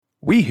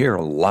We hear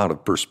a lot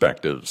of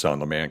perspectives on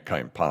the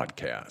Mankind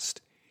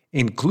podcast.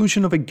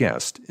 Inclusion of a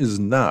guest is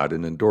not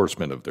an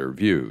endorsement of their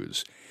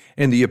views,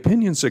 and the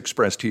opinions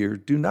expressed here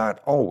do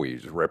not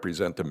always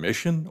represent the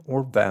mission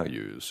or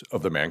values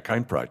of the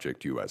Mankind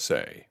Project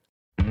USA.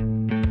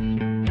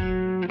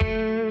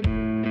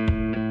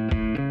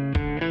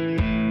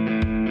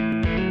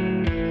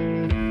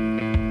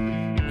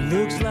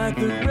 Looks like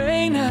the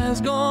rain has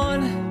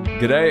gone.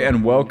 G'day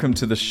and welcome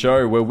to the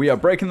show where we are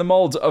breaking the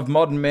molds of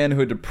modern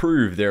manhood to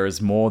prove there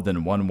is more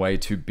than one way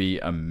to be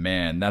a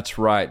man. That's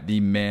right,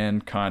 the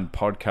Mankind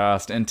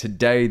Podcast. And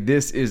today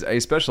this is a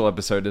special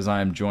episode as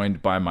I am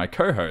joined by my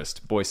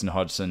co-host, Boyson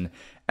Hodgson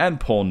and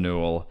Paul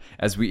Newell,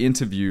 as we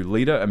interview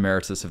Leader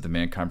Emeritus of the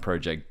Mankind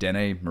Project,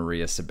 Dene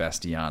Maria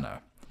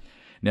Sebastiana.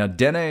 Now,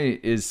 Dene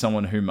is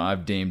someone whom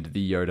I've deemed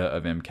the Yoda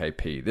of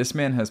MKP. This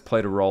man has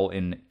played a role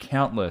in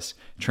countless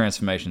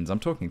transformations. I'm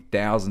talking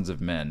thousands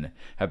of men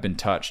have been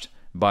touched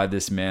by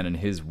this man and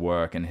his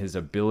work and his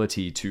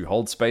ability to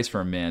hold space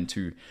for a man,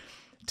 to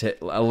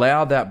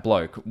allow that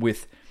bloke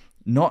with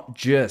not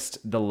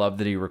just the love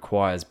that he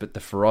requires, but the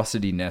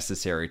ferocity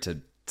necessary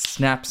to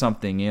snap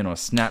something in or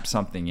snap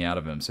something out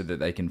of him so that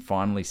they can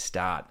finally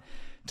start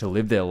to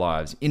live their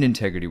lives in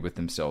integrity with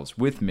themselves,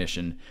 with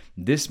mission.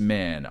 This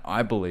man,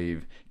 I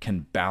believe,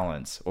 can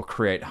balance or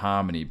create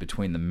harmony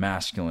between the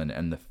masculine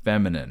and the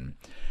feminine.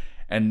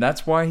 And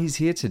that's why he's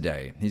here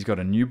today. He's got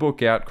a new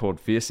book out called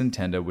Fierce and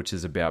Tender, which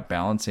is about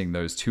balancing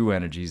those two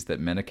energies that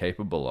men are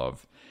capable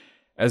of,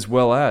 as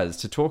well as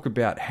to talk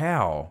about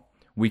how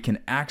we can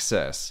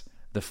access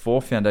the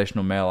 4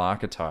 foundational male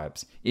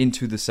archetypes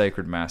into the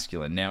sacred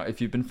masculine. Now,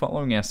 if you've been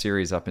following our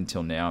series up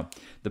until now,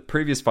 the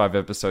previous 5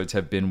 episodes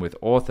have been with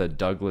author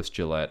Douglas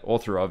Gillette,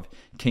 author of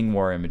King,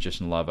 Warrior,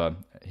 Magician, Lover.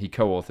 He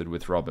co-authored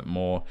with Robert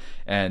Moore,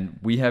 and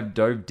we have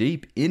dove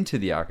deep into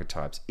the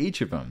archetypes,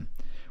 each of them,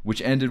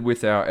 which ended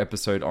with our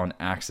episode on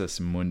Axis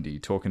Mundi,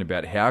 talking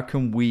about how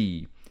can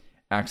we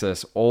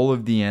access all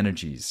of the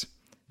energies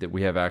that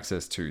we have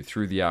access to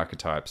through the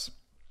archetypes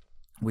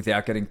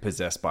without getting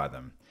possessed by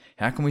them.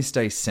 How can we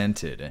stay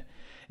centered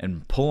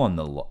and pull on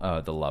the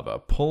lover,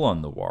 pull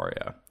on the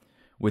warrior,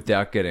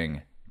 without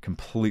getting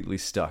completely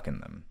stuck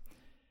in them?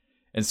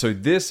 And so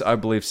this, I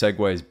believe,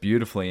 segues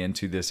beautifully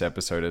into this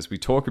episode as we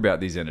talk about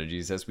these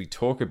energies, as we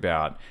talk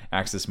about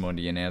Axis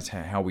Mundi, and as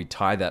how we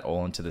tie that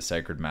all into the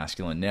sacred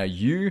masculine. Now,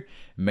 you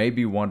may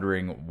be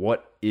wondering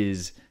what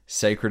is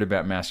sacred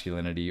about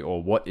masculinity,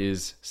 or what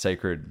is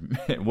sacred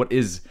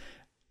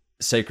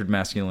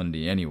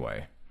masculinity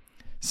anyway.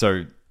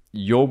 So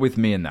you're with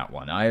me in that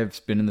one. I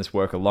have been in this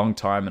work a long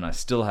time and I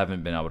still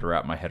haven't been able to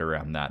wrap my head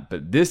around that.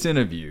 But this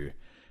interview,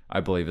 I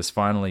believe, has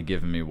finally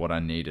given me what I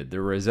needed.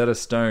 The Rosetta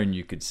Stone,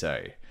 you could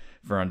say,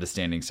 for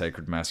understanding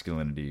sacred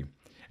masculinity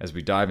as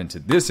we dive into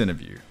this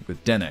interview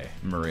with Dene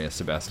Maria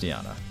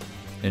Sebastiana.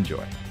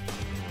 Enjoy.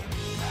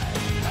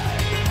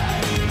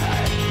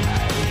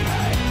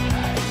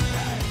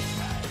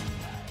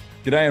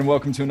 G'day and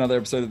welcome to another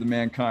episode of the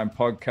Mankind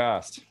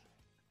Podcast.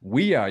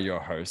 We are your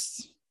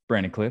hosts,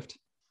 Brandon Clift,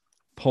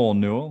 Paul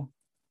Newell,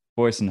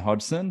 Boyson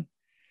Hodgson,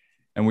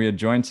 and we are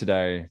joined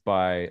today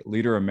by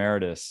Leader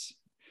Emeritus,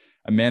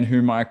 a man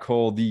whom I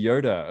call the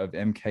Yoda of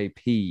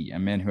MKP, a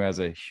man who has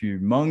a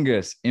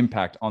humongous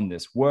impact on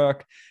this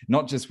work,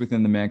 not just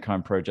within the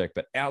Mankind Project,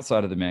 but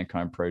outside of the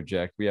Mankind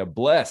Project. We are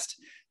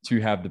blessed to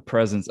have the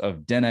presence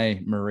of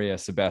Dene Maria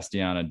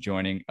Sebastiana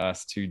joining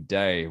us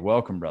today.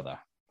 Welcome, brother.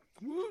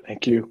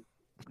 Thank you.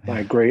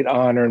 My great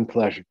honor and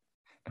pleasure.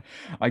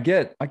 I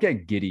get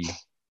giddy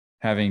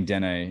having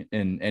Dene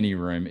in any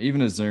room,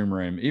 even a Zoom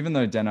room, even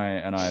though Dene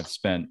and I have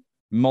spent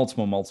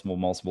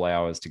multiple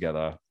hours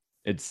together,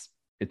 it's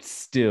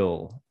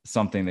still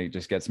something that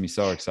just gets me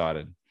so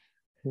excited.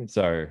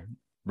 So,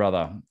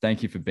 brother,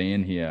 thank you for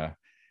being here.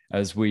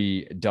 As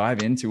we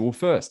dive into, well,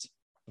 first,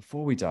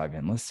 before we dive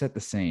in, let's set the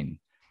scene.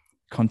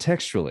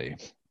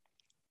 Contextually,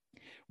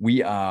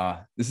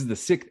 this is the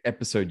 6th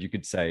episode, you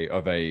could say,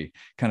 of a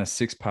kind of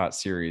 6-part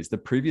series. The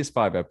previous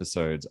 5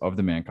 episodes of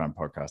the Mankind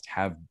Podcast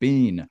have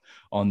been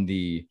on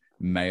the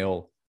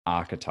male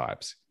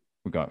archetypes.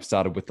 We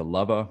started with the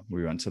lover,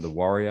 we went to the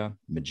warrior,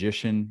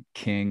 magician,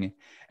 king,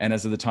 and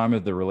as of the time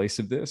of the release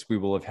of this, we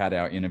will have had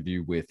our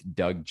interview with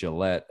Doug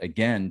Gillette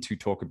again to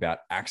talk about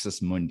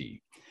Axis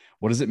Mundi.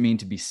 What does it mean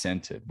to be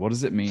centered? What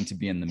does it mean to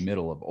be in the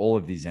middle of all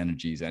of these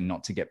energies and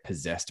not to get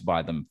possessed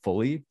by them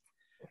fully,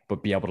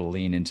 but be able to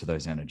lean into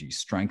those energies,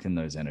 strengthen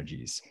those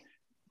energies,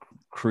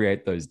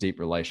 create those deep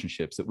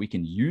relationships that we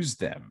can use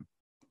them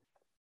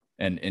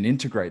and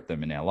integrate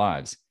them in our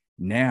lives.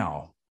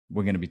 Now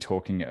we're going to be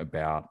talking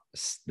about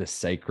the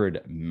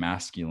sacred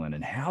masculine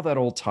and how that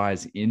all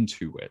ties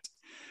into it.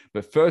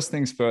 But first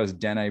things first,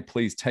 Dene,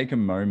 please take a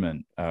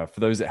moment for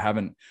those that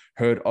haven't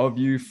heard of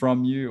you,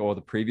 from you, or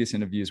the previous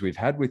interviews we've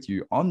had with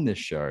you on this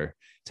show.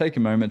 Take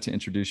a moment to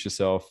introduce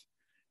yourself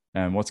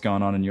and what's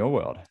going on in your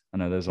world. I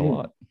know there's a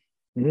lot.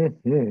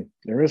 Mm-hmm.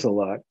 There is a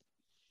lot.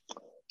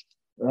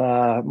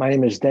 My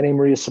name is Dene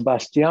Maria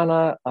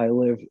Sebastiana. I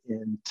live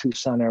in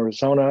Tucson,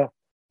 Arizona.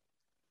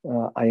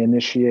 I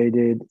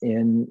initiated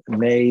in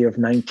May of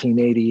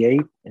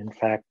 1988. In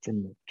fact,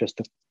 in just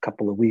a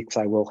couple of weeks,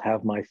 I will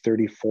have my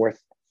 34th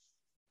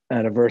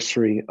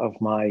anniversary of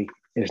my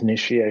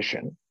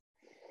initiation.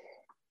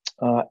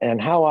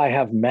 And how I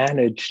have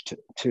managed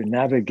to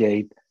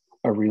navigate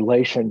a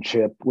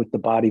relationship with the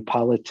body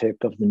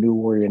politic of the New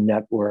Warrior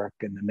Network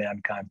and the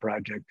Mankind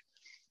Project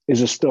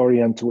is a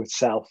story unto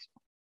itself.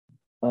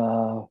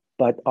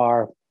 But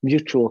our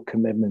mutual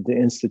commitment, the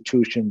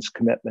institution's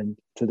commitment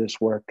to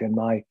this work, and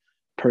my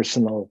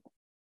personal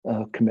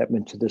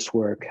commitment to this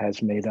work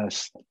has made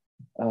us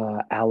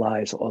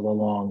allies all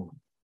along.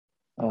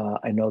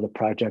 I know the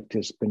project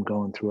has been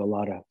going through a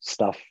lot of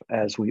stuff,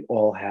 as we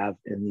all have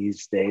in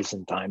these days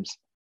and times.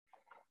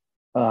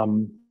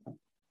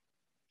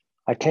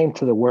 I came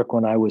to the work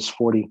when I was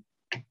 40,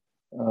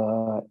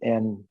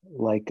 and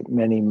like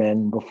many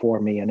men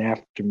before me and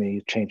after me,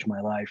 it changed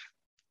my life.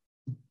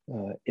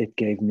 It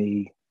gave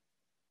me,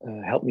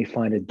 helped me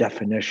find a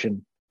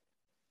definition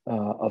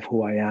of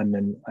who I am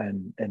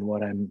and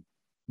what I'm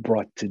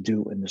brought to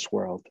do in this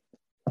world.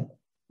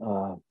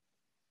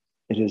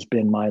 It has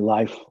been my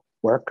life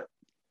work.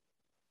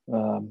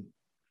 I've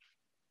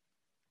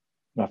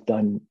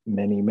done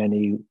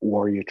many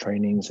warrior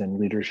trainings and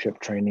leadership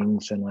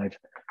trainings, and I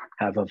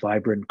have a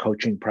vibrant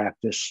coaching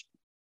practice.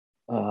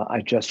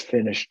 I just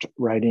finished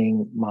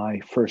writing my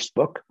first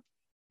book,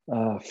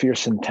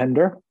 Fierce and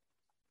Tender,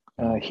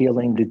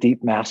 Healing the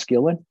Deep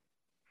Masculine.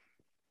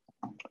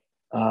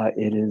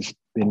 It has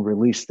been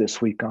released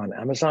this week on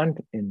Amazon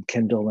in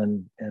Kindle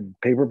and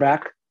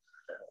paperback.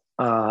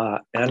 And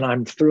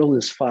I'm thrilled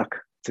as fuck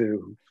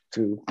to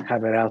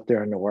have it out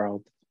there in the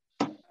world.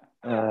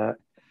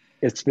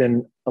 It's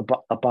been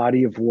a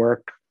body of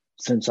work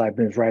since I've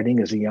been writing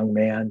as a young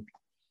man.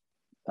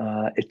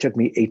 It took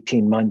me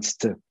 18 months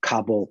to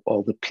cobble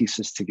all the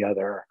pieces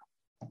together.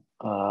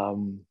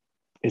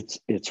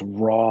 It's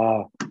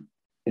raw,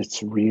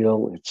 it's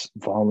real, it's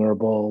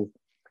vulnerable,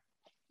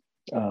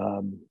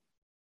 and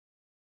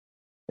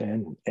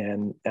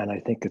I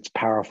think it's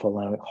powerful,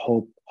 and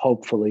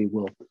hopefully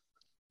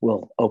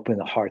will open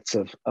the hearts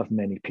of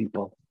many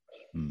people.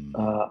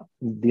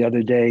 The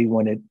other day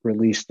when it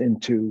released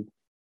into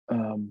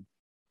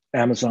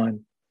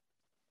Amazon,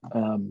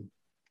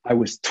 I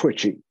was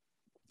twitchy,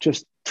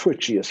 just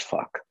twitchy as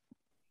fuck.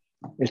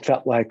 It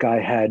felt like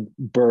I had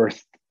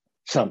birthed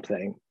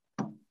something,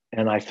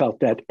 and I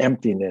felt that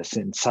emptiness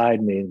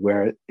inside me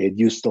where it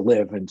used to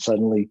live, and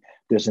suddenly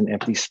there's an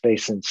empty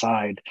space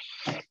inside.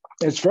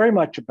 It's very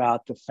much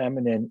about the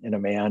feminine in a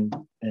man,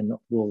 and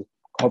we'll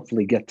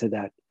hopefully get to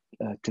that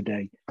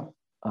today.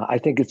 I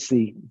think it's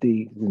the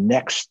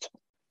next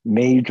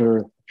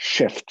major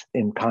shift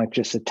in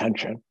conscious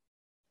attention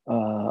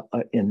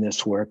in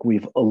this work.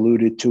 We've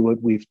alluded to it,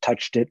 we've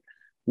touched it.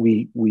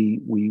 We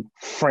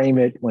frame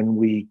it when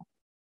we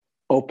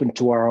open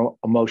to our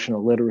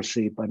emotional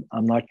literacy, but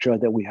I'm not sure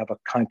that we have a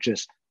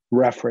conscious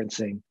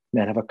referencing,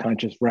 men have a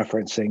conscious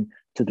referencing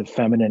to the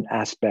feminine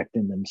aspect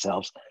in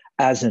themselves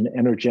as an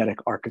energetic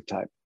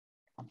archetype.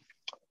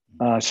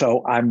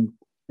 So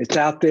it's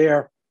out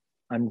there.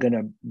 I'm going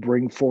to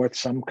bring forth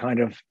some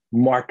kind of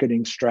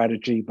marketing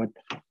strategy, but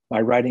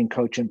my writing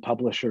coach and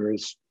publisher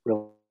is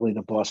really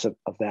the boss of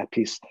that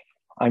piece.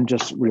 I'm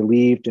just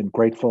relieved and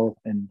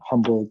grateful and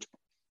humbled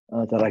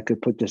that I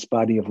could put this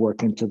body of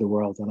work into the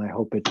world, and I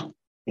hope it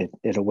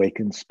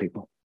awakens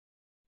people.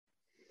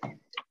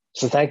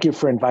 So thank you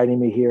for inviting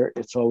me here.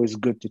 It's always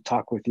good to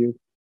talk with you.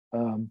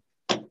 I'm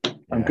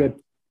good.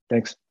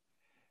 Thanks.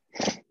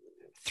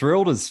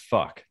 Thrilled as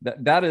fuck.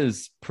 That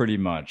is pretty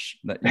much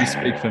that. You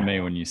speak for me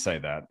when you say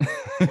that.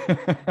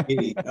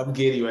 I'm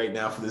giddy right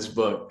now for this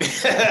book.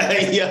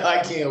 Yeah,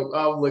 I can't.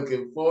 I'm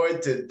looking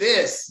forward to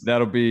this.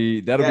 That'll be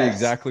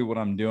exactly what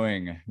I'm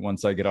doing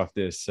once I get off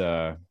this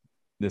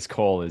this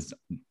call, is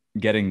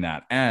getting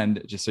that.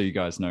 And just so you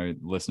guys know,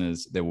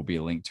 listeners, there will be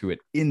a link to it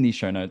in the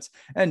show notes.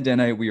 And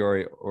Dene, we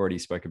already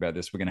spoke about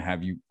this. We're going to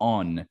have you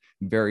on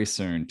very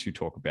soon to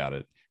talk about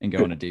it and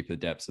go into deeper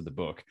depths of the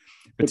book.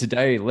 But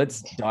today,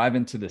 let's dive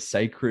into the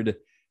sacred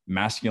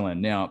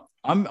masculine. Now,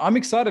 I'm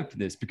excited for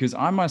this because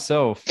I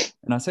myself,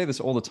 and I say this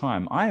all the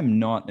time, I am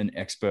not an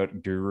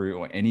expert guru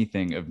or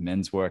anything of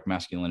men's work,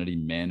 masculinity,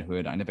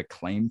 manhood. I never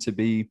claimed to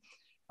be.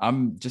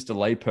 I'm just a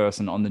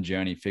layperson on the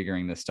journey,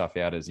 figuring this stuff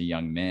out as a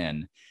young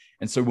man.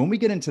 And so when we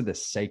get into the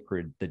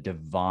sacred, the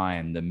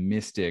divine, the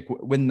mystic,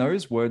 when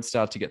those words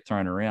start to get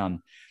thrown around,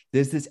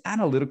 there's this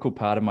analytical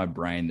part of my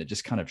brain that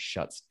just kind of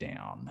shuts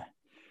down.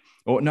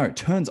 Or no, it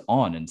turns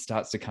on and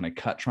starts to kind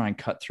of try and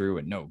cut through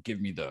and no, give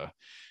me the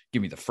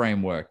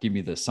framework, give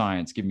me the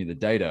science, give me the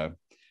data.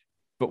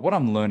 But what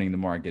I'm learning the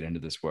more I get into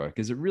this work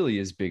is it really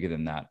is bigger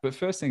than that. But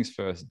first things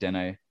first,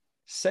 Dene,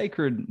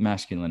 sacred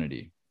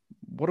masculinity.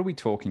 What are we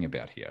talking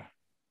about here?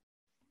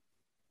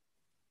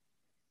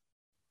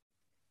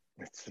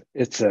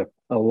 It's a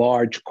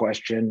large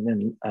question,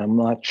 and I'm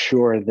not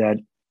sure that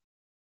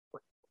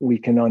we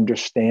can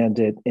understand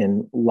it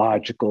in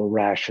logical,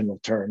 rational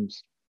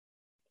terms.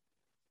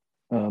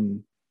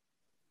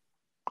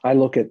 I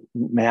look at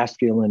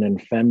masculine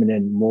and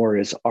feminine more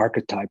as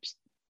archetypes.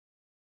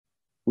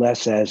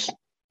 less as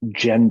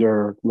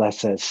gender,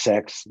 less as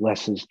sex,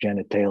 less as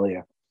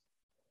genitalia.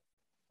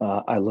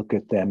 I look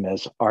at them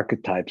as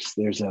archetypes.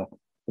 There's a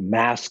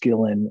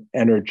masculine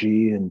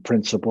energy and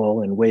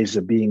principle and ways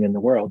of being in the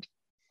world.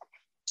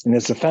 And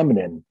there's a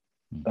feminine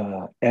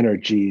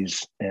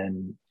energies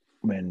and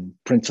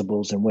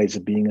principles and ways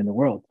of being in the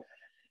world.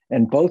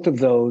 And both of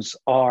those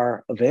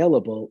are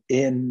available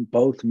in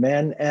both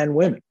men and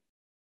women.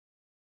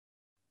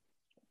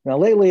 Now,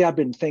 lately, I've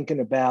been thinking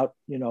about,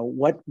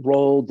 what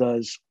role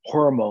does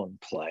hormone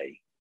play?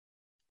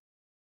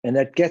 And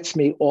that gets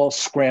me all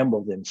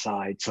scrambled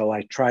inside. So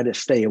I try to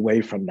stay away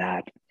from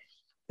that.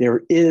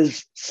 There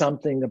is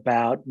something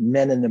about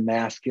men in the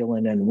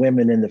masculine and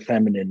women in the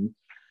feminine,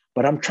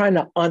 but I'm trying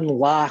to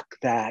unlock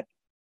that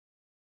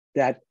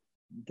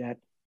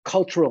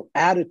cultural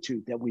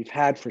attitude that we've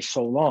had for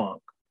so long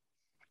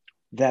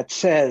that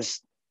says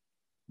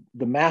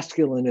the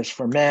masculine is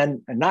for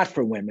men and not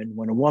for women.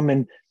 When a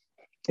woman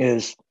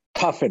is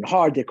tough and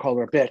hard, they call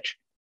her a bitch.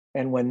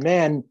 And when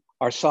men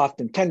are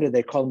soft and tender,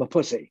 they call them a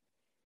pussy.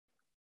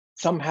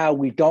 Somehow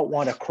we don't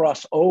want to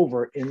cross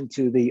over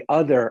into the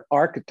other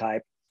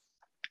archetype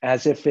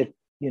as if it,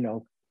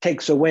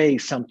 takes away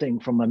something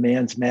from a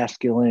man's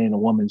masculinity and a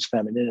woman's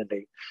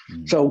femininity.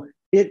 So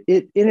it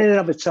in and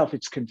of itself,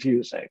 it's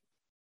confusing.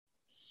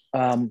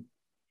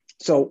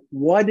 So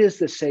what is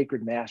the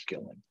sacred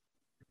masculine?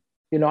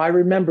 I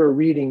remember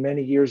reading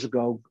many years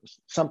ago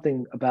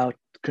something about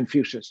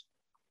Confucius.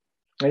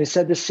 And he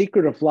said, the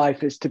secret of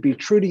life is to be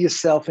true to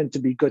yourself and to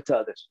be good to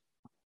others.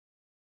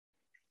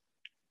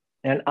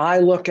 And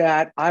I've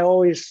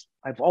always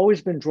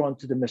been drawn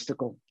to the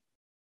mystical.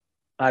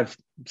 I've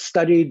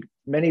studied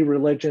many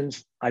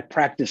religions. I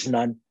practice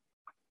none.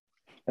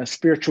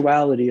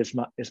 Spirituality is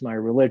my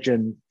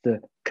religion, the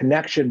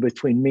connection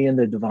between me and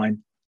the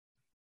divine.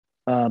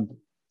 And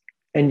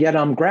yet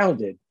I'm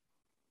grounded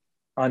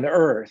on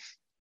earth.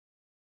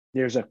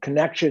 There's a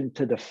connection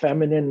to the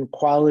feminine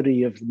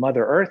quality of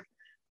Mother Earth.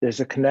 There's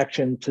a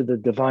connection to the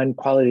divine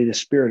quality of the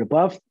spirit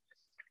above.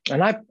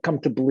 And I've come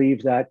to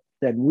believe that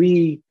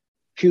we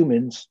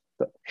humans,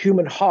 the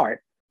human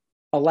heart,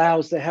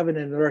 allows the heaven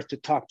and the earth to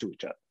talk to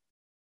each other.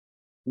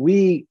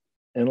 We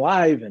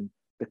enliven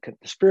the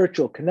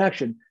spiritual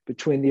connection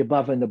between the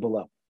above and the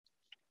below.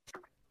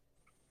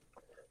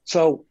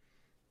 So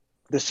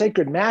the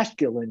sacred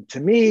masculine to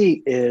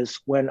me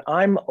is when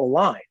I'm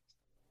aligned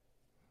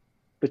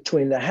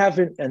between the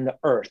heaven and the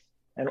earth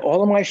and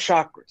all of my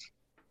chakras,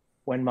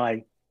 when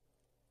my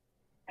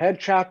head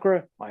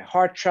chakra, my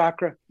heart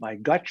chakra, my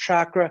gut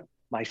chakra,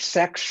 my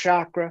sex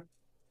chakra,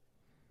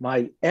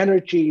 my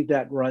energy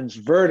that runs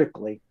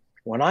vertically,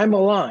 when I'm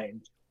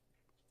aligned,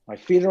 my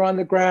feet are on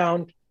the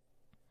ground,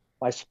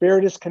 my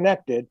spirit is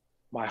connected,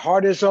 my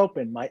heart is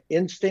open, my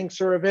instincts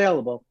are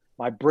available,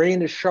 my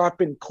brain is sharp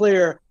and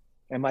clear,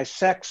 and my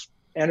sex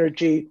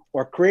energy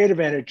or creative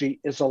energy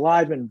is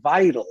alive and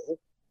vital.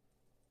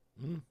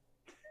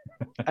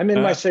 I'm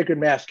in my sacred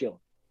masculine.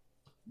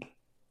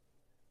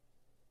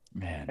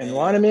 Man. And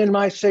when I'm in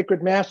my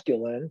sacred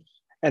masculine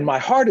and my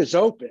heart is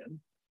open,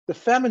 the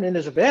feminine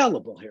is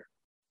available here.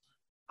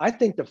 I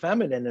think the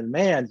feminine in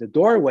man, the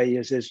doorway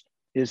is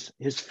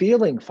his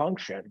feeling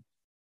function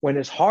when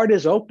his heart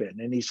is open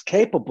and he's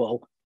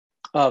capable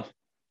of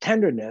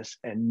tenderness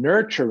and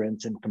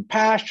nurturance and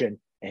compassion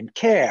and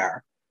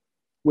care,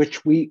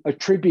 which we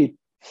attribute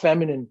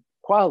feminine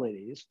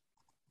qualities.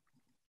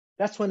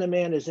 That's when a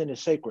man is in a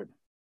sacred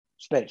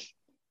space.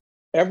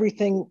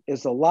 Everything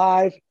is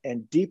alive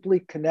and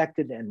deeply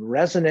connected and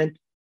resonant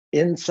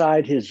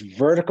inside his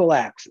vertical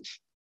axis.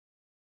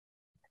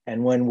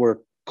 And when we're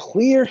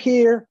clear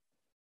here,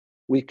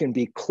 we can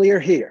be clear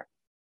here.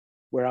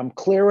 Where I'm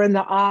clear in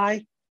the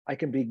I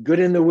can be good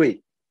in the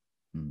we.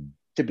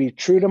 To be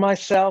true to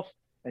myself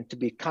and to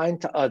be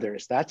kind to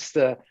others. That's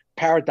the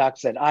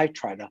paradox that I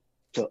try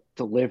to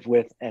live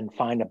with and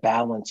find a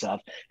balance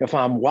of. If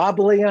I'm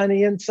wobbly on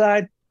the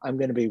inside, I'm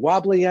going to be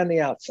wobbly on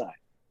the outside.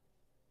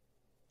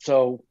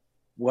 So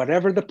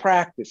whatever the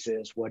practice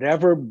is,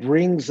 whatever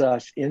brings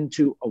us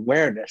into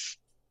awareness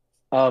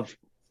of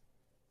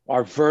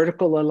our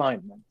vertical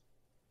alignment,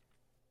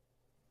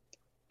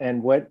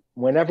 and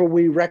whenever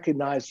we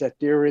recognize that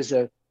there is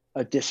a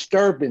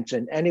disturbance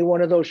in any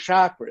one of those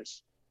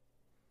chakras,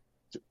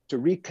 to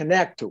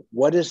reconnect to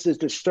what is the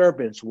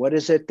disturbance, what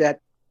is it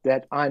that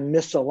I'm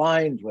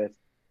misaligned with,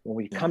 when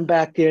we come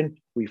back in,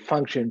 we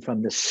function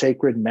from the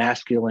sacred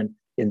masculine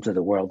into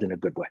the world in a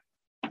good way.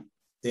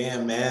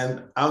 Damn,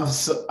 man,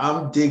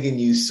 I'm digging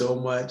you so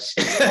much.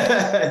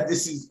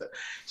 This is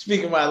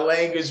speaking my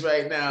language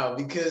right now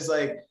because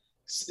I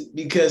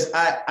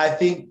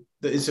think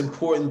that it's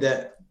important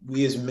that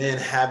we as men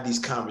have these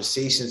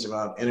conversations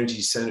around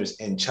energy centers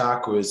and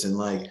chakras and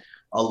like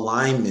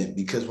alignment,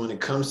 because when it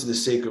comes to the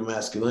sacred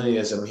masculinity,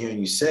 as I'm hearing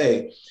you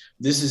say,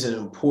 this is an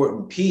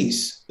important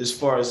piece as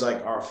far as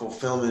like our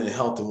fulfillment and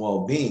health and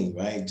well-being,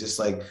 right? Just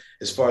like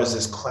as far as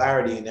this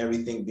clarity and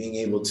everything being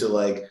able to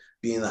like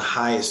be in the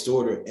highest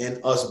order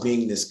and us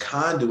being this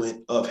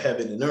conduit of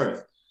heaven and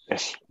earth.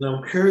 Yes. And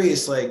I'm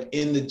curious, like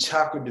in the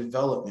chakra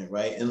development,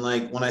 right? And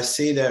like when I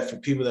say that for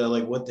people that are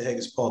like, what the heck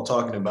is Paul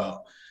talking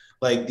about?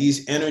 Like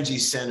these energy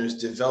centers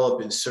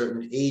develop in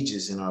certain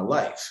ages in our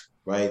life,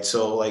 right?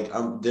 So like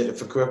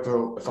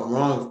if I'm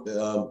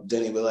wrong,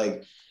 Denny, but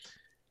like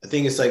I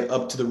think it's like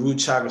up to the root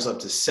chakras up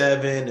to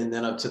 7, and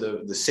then up to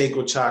the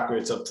sacral chakra,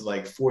 it's up to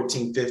like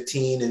 14,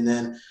 15, and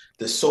then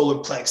the solar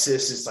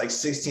plexus is like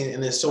 16,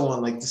 and then so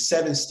on, like the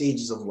 7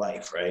 stages of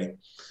life, right?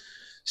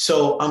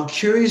 So I'm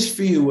curious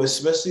for you,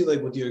 especially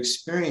like with your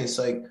experience,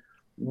 like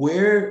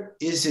where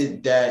is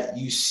it that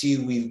you see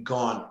we've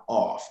gone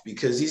off?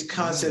 Because these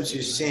concepts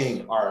you're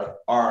saying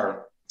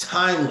are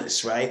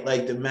timeless, right?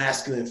 Like the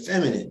masculine,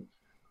 feminine.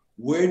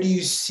 Where do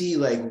you see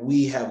like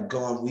we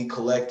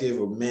collective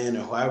or men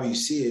or however you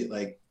see it,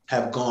 like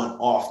have gone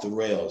off the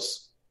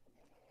rails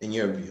in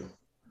your view?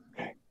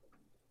 Okay.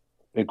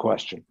 Big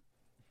question.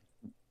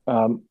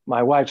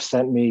 My wife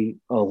sent me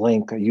a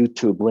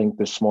YouTube link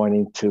this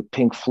morning to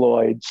Pink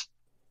Floyd's.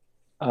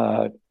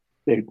 They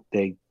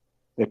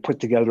put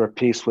together a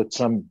piece with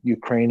some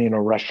Ukrainian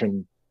or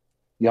Russian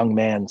young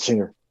man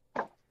singer,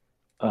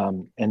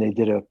 and they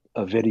did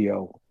a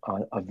video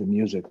of the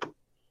music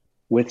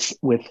with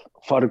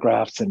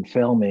photographs and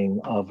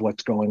filming of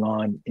what's going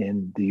on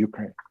in the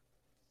Ukraine.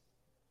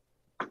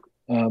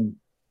 And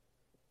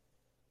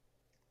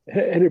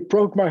it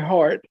broke my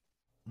heart.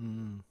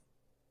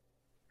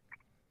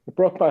 It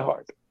broke my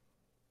heart.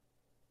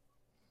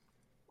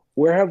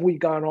 Where have we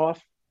gone off?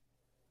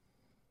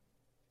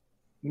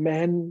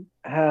 Men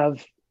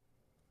have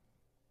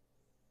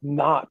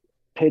not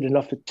paid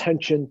enough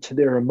attention to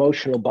their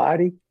emotional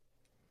body.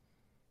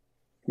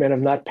 Men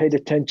have not paid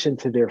attention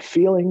to their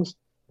feelings.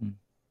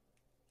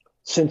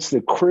 Since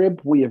the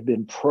crib, we have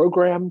been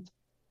programmed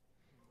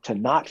to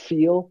not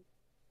feel.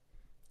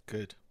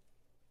 Good.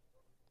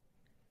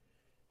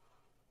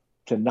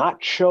 To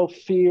not show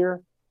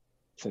fear,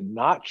 to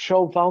not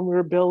show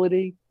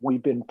vulnerability.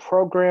 We've been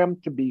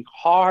programmed to be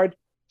hard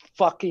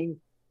fucking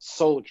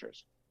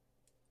soldiers.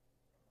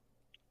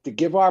 To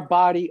give our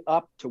body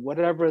up to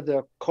whatever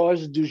the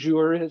cause du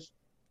jour is.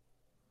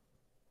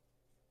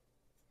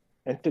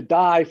 And to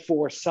die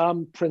for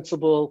some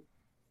principle,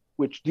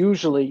 which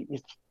usually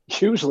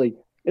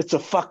it's a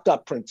fucked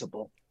up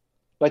principle.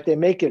 But they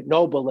make it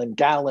noble and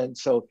gallant.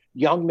 So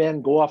young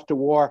men go off to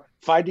war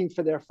fighting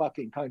for their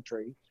fucking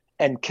country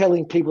and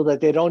killing people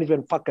that they don't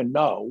even fucking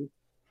know.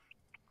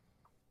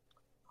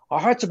 Our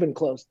hearts have been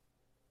closed.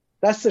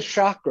 That's the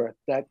chakra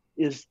that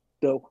is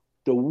the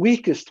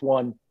weakest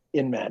one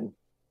in men.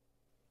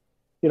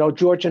 You know,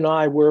 George and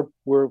I, we're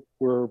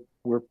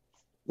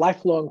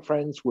lifelong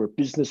friends. We're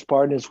business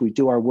partners. We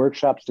do our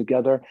workshops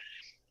together.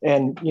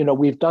 And, you know,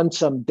 we've done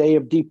some Day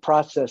of Deep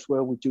process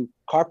where we do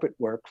carpet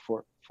work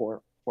for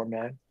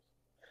men.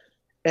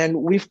 And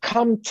we've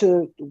come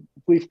to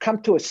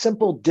a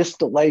simple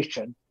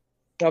distillation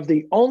of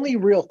the only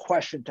real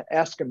question to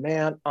ask a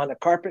man on a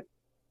carpet: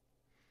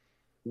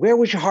 where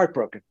was your heart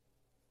broken?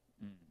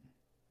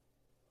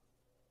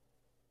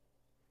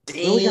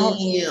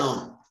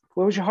 Damn.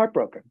 Where was your heart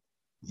broken?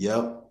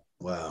 Yep.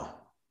 Wow.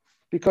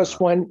 Because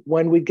when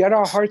we get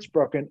our hearts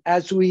broken,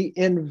 as we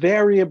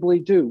invariably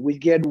do, we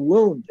get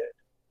wounded.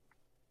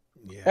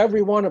 Yeah.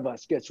 Every one of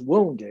us gets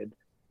wounded,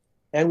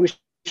 and we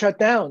shut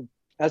down.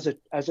 As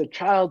a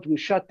child, we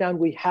shut down.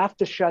 We have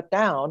to shut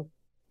down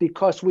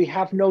because we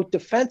have no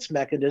defense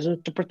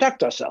mechanism to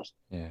protect ourselves.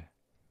 Yeah.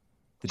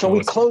 So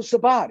we close the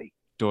body.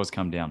 Doors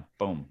come down.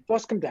 Boom.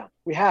 Doors come down.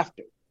 We have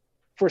to,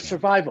 for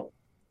survival.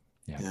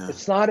 Yeah.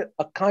 It's not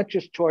a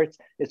conscious choice.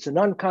 It's an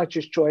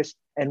unconscious choice,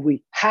 and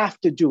we have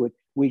to do it.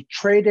 We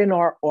trade in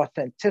our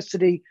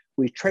authenticity.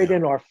 We trade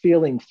in our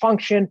feeling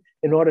function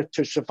in order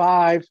to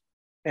survive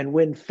and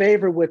win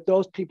favor with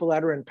those people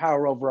that are in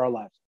power over our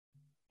lives.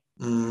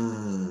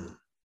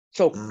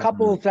 So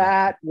couple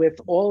that with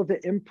all of the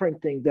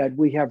imprinting that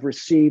we have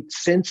received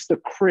since the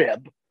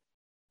crib,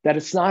 that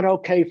it's not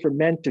okay for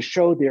men to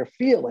show their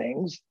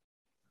feelings.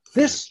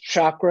 This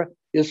chakra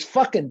is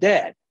fucking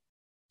dead.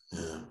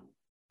 Yeah.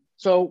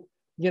 So,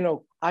 you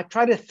know, I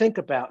try to think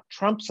about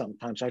Trump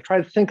sometimes. I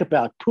try to think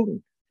about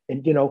Putin.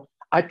 And, you know,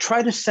 I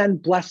try to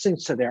send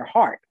blessings to their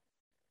heart.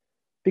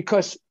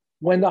 Because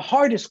when the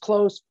heart is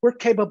closed, we're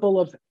capable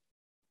of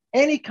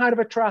any kind of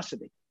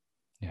atrocity.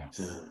 Yeah.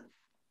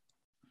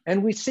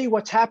 And we see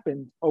what's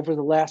happened over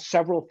the last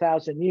several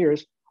thousand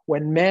years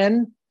when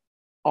men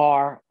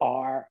are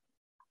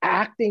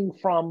acting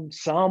from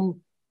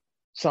some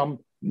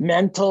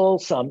mental,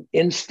 some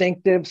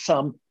instinctive,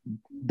 some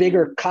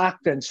bigger cock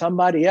than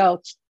somebody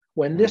else.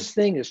 When this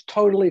thing is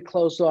totally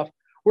closed off,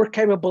 we're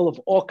capable of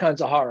all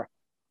kinds of horror.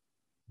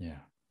 Yeah.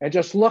 And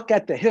just look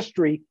at the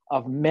history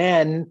of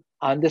men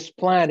on this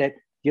planet.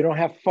 You don't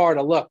have far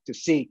to look to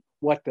see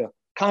what the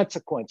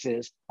consequence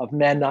is of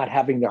men not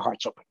having their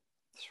hearts open.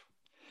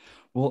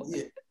 Well,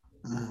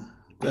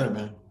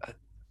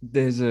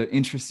 there's an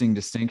interesting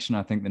distinction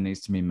I think that needs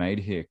to be made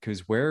here,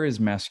 because where is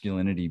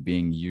masculinity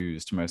being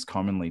used most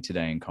commonly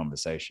today in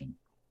conversation?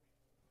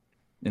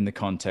 In the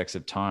context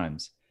of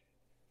times,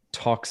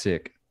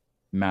 toxic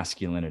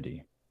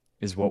masculinity,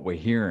 is what we're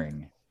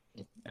hearing.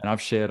 And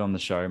I've shared on the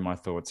show my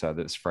thoughts are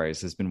that this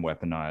phrase has been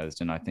weaponized,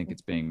 and I think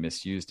it's being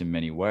misused in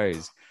many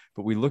ways.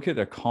 But we look at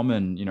the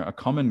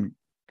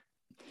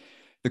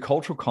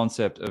cultural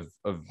concept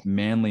of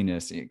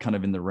manliness, kind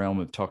of in the realm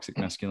of toxic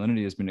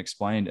masculinity, has been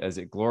explained as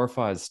it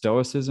glorifies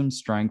stoicism,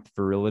 strength,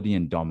 virility,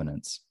 and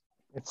dominance.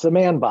 It's the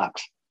man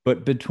box.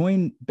 But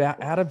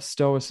out of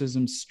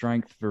stoicism,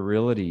 strength,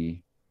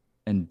 virility,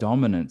 and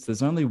dominance,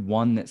 there's only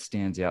one that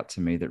stands out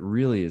to me that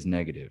really is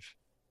negative: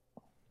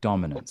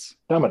 dominance.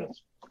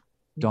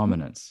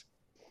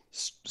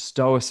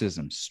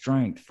 Stoicism,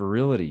 strength,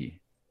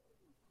 virility.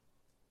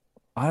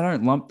 I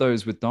don't lump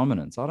those with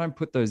dominance. I don't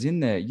put those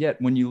in there.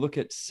 Yet when you look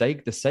at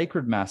the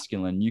sacred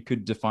masculine, you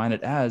could define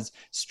it as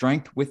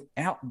strength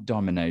without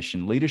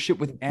domination, leadership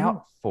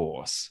without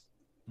force.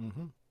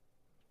 Mm-hmm.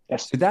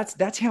 Yes. So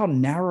that's how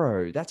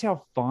narrow, that's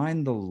how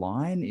fine the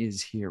line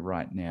is here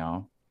right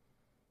now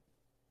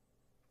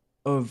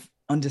of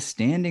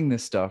understanding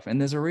this stuff. And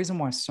there's a reason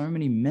why so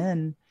many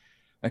men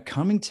are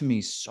coming to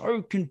me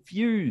so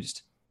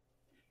confused.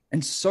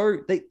 And so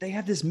they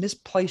have this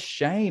misplaced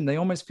shame. They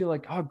almost feel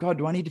like, oh God,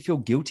 do I need to feel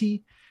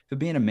guilty for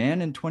being a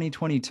man in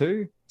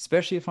 2022,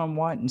 especially if I'm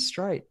white and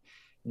straight?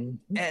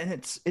 Mm-hmm. And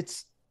it's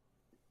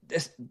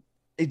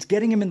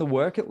getting him in the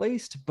work at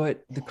least,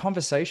 but the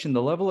conversation,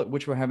 the level at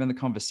which we're having the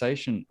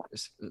conversation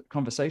is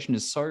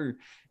so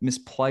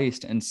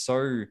misplaced and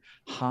so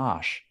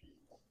harsh,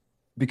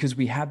 because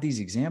we have these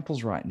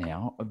examples right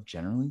now of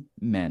generally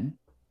men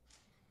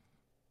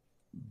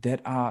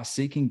that are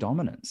seeking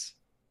dominance.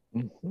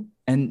 Mm-hmm.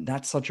 And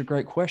that's such a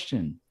great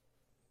question.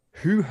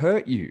 Who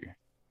hurt you?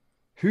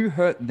 Who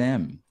hurt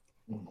them?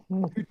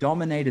 Mm-hmm. Who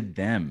dominated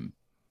them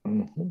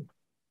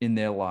in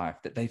their life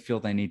that they feel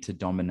they need to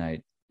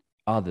dominate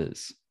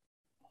others?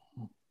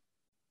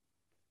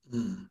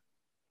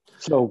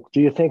 So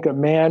do you think a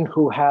man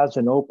who has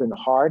an open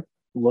heart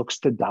looks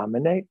to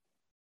dominate?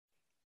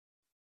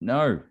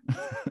 No.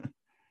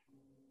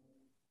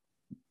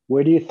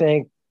 Where do you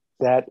think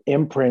that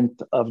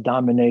imprint of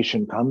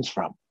domination comes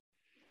from?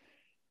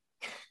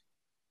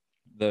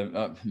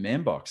 The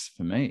man box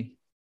for me.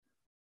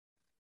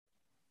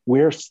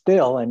 We're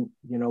still, and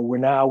we're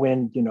now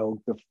in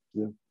the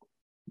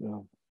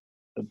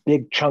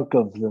big chunk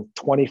of the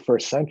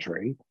 21st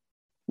century.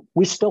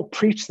 We still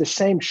preach the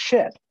same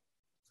shit.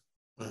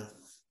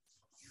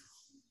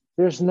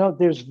 There's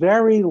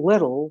very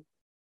little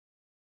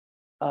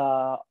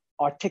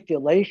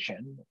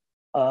articulation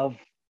of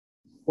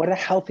what a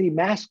healthy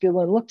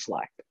masculine looks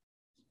like.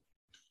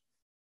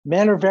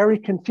 Men are very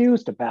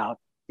confused about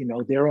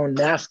their own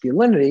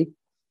masculinity.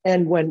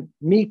 And when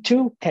Me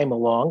Too came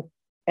along,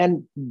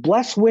 and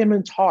bless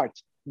women's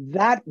hearts,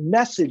 that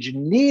message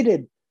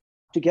needed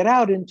to get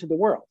out into the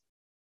world.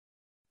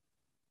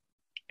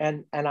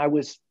 And I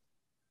was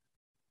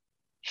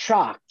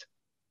shocked,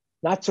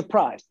 not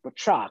surprised, but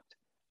shocked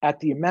at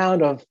the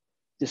amount of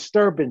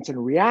disturbance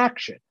and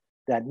reaction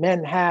that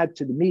men had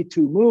to the Me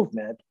Too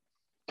movement,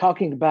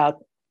 talking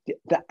about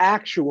the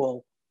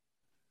actual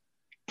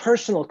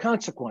personal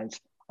consequence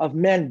of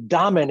men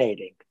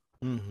dominating.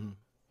 Mm-hmm.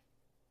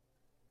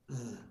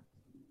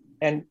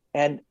 And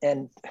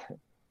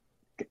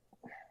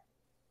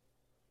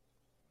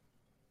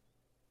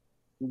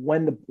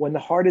when the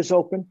heart is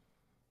open,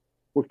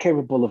 we're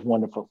capable of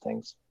wonderful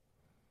things.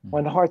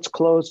 When the heart's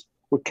closed,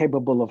 we're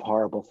capable of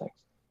horrible things.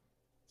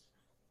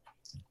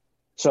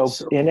 So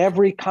in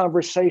every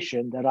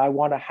conversation that I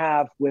want to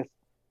have with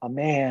a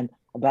man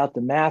about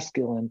the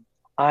masculine,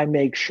 I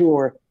make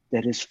sure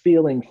that his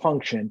feeling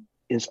function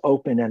is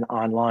open and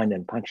online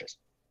and punches.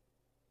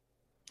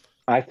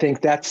 I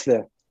think that's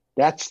the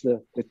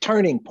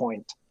turning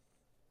point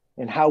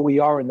in how we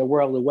are in the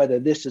world, and whether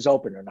this is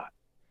open or not.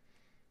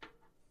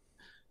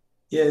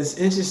 Yeah, it's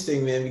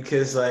interesting, man,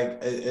 because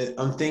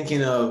I'm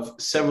thinking of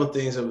several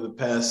things over the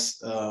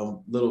past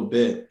little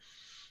bit.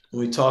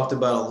 We talked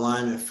about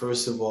alignment,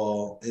 first of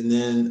all, and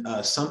then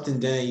something,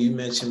 Danny, you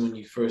mentioned when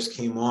you first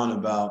came on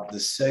about the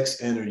sex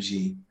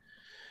energy.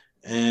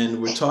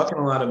 And we're talking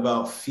a lot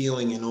about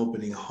feeling and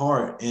opening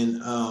heart.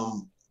 And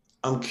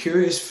I'm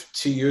curious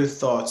to your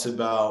thoughts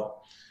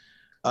about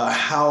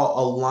how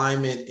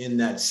alignment in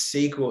that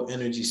sacral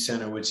energy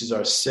center, which is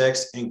our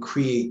sex and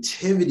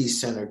creativity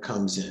center,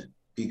 comes in.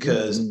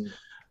 Because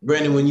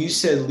Brandon, when you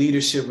said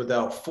leadership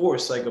without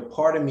force, like a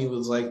part of me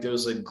was like, there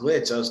was a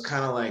glitch. I was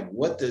kind of like,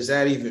 what does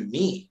that even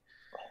mean?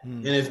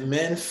 And if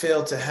men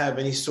fail to have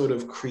any sort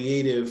of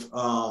creative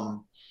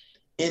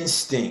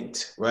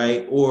instinct,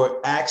 right,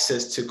 or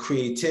access to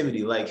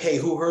creativity, like, hey,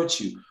 who hurt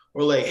you?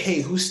 Or like,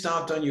 hey, who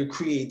stomped on your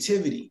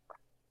creativity?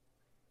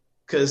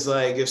 Because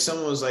like, if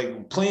someone was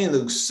like playing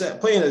this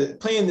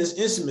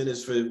instrument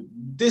is for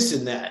this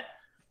and that,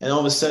 and all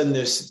of a sudden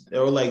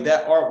or like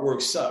that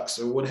artwork sucks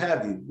or what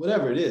have you,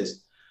 whatever it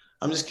is.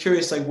 I'm just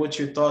curious, like, what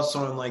your thoughts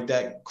are on like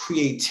that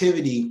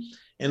creativity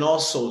and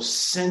also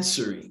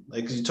sensory,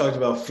 like, cause you talked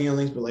about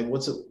feelings, but like,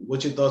 what's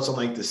your thoughts on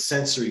like the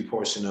sensory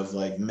portion of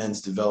like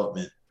men's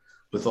development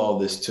with all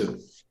this too?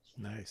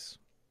 Nice.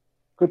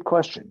 Good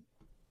question.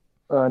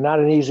 Not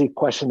an easy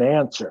question to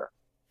answer.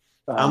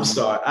 I'm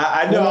sorry.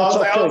 I know. No, I was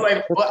okay.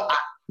 like, well,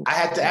 I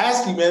had to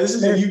ask you, man. This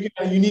is a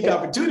unique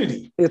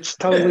opportunity. It's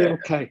totally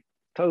okay.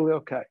 Totally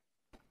okay.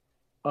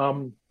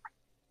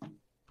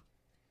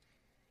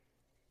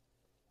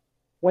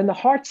 When the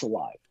heart's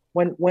alive,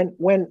 when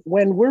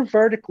we're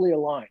vertically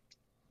aligned,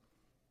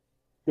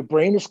 the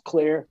brain is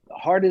clear, the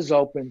heart is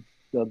open,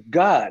 the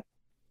gut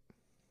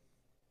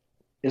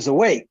is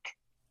awake.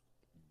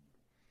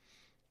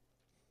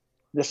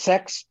 The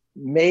sex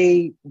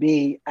may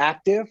be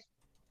active,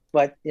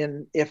 but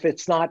if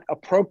it's not a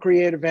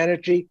procreative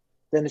energy,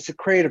 then it's a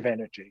creative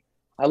energy.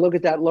 I look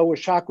at that lower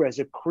chakra as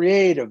a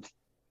creative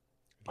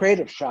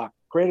shock,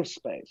 creative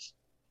space.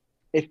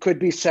 It could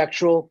be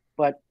sexual,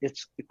 but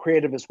it's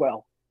creative as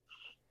well.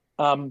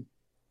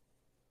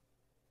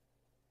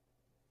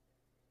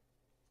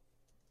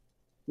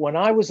 When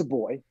I was a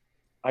boy,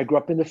 I grew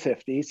up in the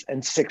 50s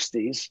and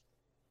 60s,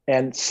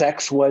 and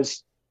sex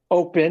was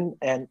open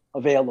and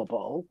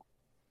available.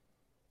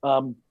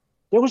 There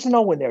was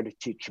no one there to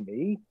teach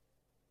me.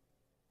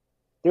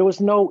 There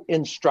was no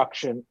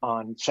instruction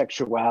on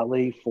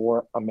sexuality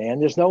for a man.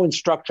 There's no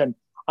instruction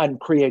on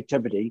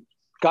creativity.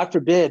 God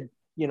forbid,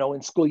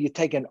 in school you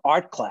take an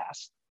art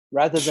class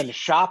rather than a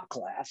shop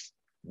class.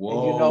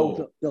 Whoa.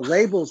 And the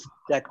labels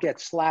that get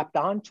slapped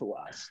onto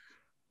us.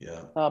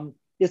 Yeah.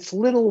 It's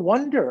little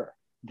wonder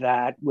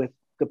that with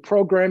the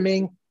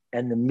programming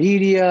and the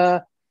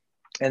media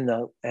and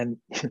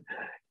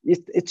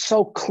it's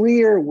so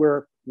clear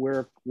we're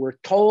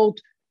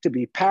told to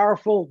be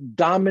powerful,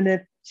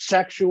 dominant,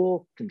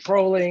 sexual,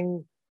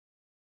 controlling.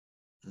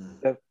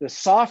 The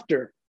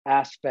softer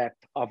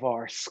aspect of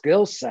our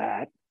skill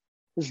set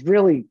is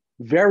really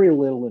very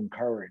little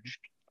encouraged.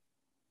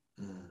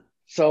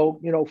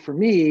 So, for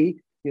me,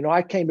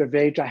 I came of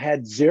age, I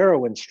had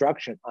zero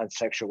instruction on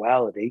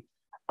sexuality.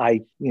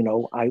 I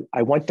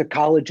went to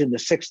college in the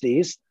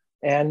 60s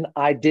and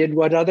I did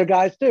what other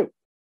guys do.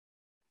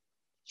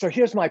 So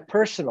here's my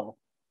personal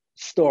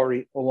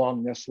story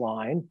along this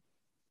line.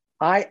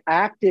 I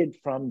acted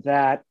from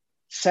that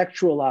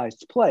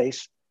sexualized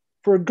place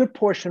for a good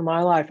portion of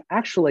my life,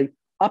 actually,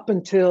 up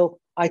until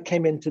I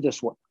came into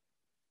this work.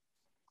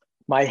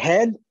 My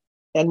head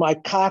and my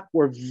cock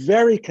were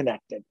very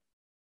connected.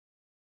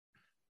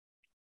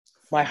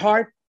 My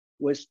heart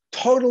was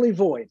totally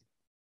void.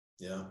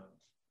 Yeah.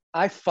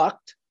 I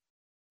fucked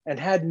and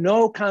had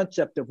no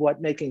concept of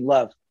what making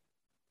love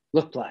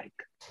looked like.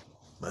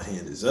 My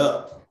hand is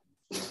up.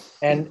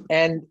 And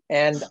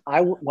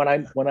I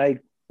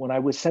when I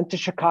was sent to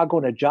Chicago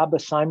on a job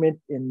assignment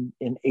in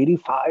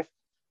 85,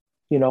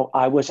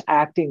 I was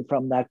acting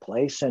from that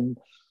place. And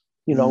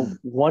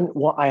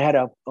I had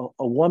a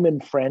woman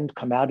friend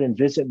come out and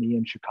visit me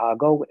in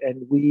Chicago,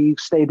 and we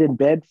stayed in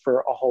bed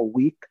for a whole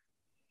week.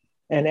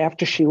 And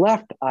after she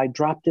left, I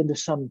dropped into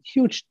some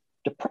huge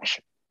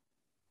depression.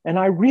 And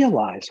I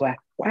realized,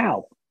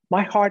 wow,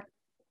 my heart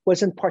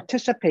wasn't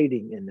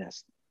participating in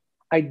this.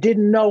 I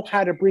didn't know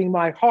how to bring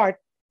my heart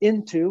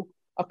into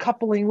a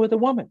coupling with a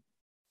woman.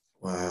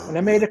 Wow. And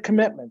I made a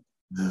commitment.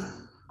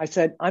 I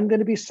said, I'm going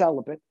to be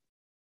celibate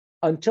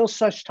until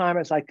such time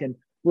as I can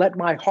let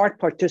my heart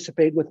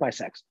participate with my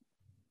sex.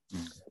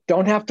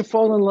 Don't have to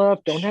fall in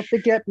love. Don't have to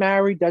get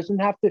married. She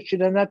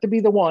doesn't have to be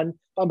the one,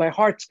 but my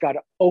heart's got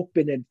to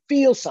open and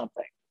feel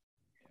something.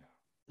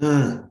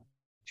 2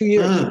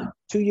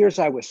 years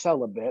I was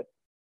celibate.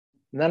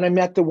 And then I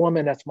met the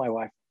woman that's my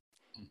wife.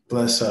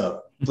 Bless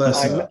up.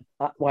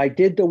 I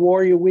did the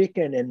Warrior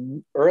Weekend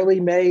in early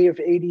May of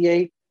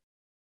 88.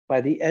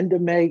 By the end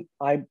of May,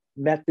 I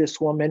met this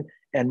woman,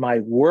 and my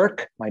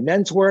work, my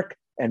men's work,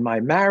 and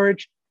my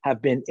marriage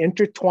have been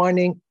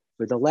intertwining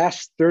for the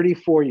last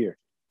 34 years.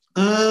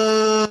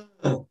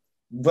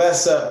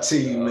 Bless up to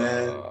you,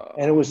 man.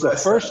 And it was the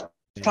first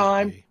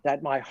time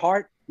that my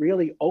heart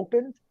really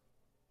opened.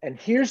 And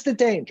here's the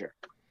danger.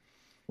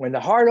 When the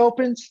heart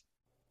opens,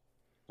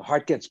 the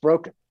heart gets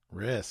broken.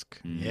 Risk.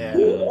 Yeah.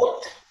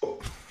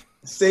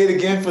 Say it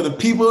again for the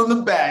people in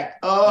the back.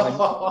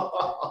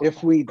 Oh.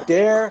 If we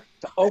dare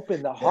to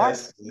open the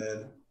heart,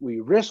 yes, we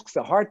risk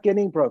the heart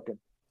getting broken.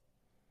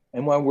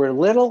 And when we're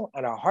little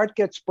and our heart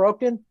gets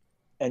broken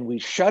and we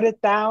shut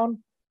it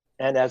down,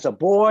 and as a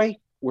boy,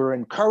 we're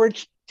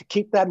encouraged to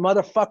keep that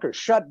motherfucker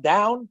shut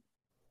down,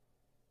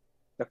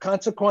 the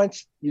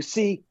consequence you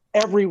see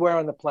everywhere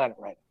on the planet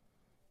right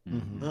now.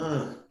 Mm-hmm.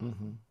 Mm-hmm.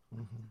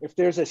 Mm-hmm. If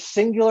there's a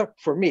singular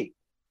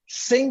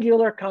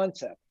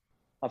concept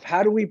of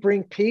how do we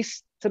bring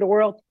peace to the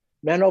world,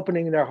 men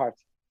opening their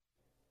hearts.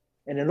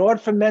 And in order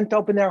for men to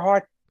open their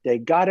heart, they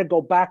got to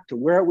go back to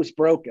where it was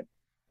broken.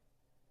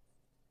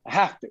 I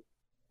have to.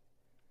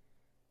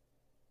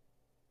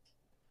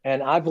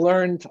 And I've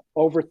learned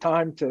over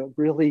time to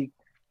really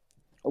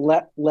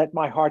let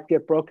my heart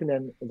get broken.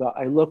 And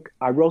I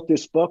wrote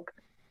this book,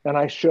 and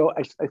I show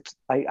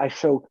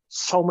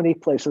so many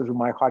places where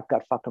my heart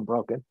got fucking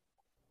broken.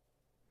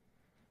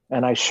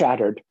 And I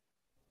shattered.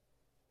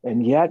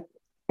 And yet,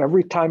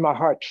 every time my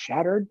heart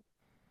shattered,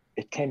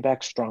 it came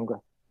back stronger.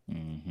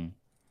 Mm-hmm.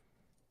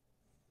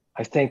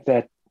 I think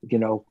that,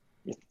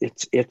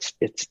 it's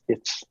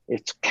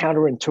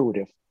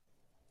counterintuitive.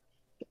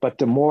 But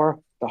the more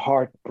the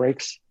heart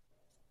breaks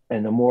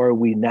and the more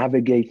we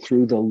navigate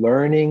through the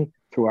learning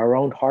through our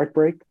own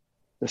heartbreak,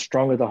 the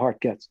stronger the heart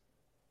gets.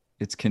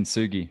 It's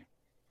kintsugi.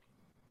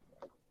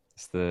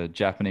 It's the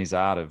Japanese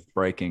art of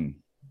breaking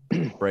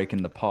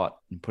the pot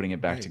and putting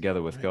it back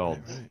together with gold.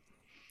 Right.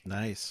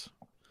 Nice.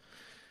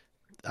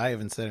 I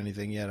haven't said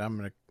anything yet.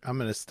 I'm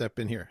gonna step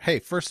in here. Hey,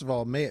 first of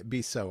all, may it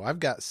be so. I've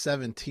got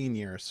 17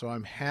 years, so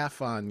I'm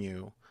half on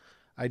you.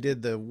 I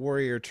did the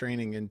warrior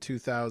training in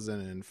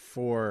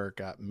 2004,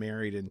 got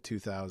married in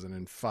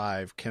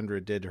 2005.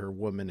 Kendra did her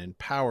woman in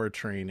power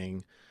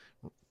training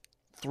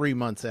 3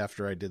 months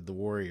after I did the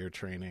warrior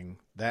training.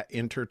 That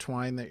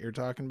intertwine that you're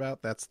talking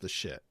about, that's the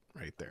shit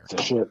right there.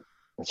 That's the shit.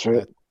 That's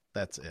right.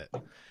 That's it.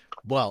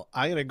 Well,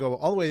 I got to go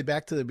all the way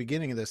back to the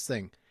beginning of this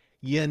thing.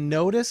 You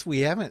notice we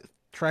haven't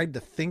tried to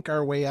think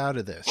our way out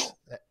of this.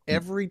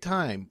 Every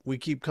time we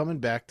keep coming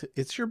back to,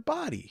 it's your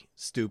body,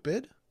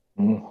 stupid.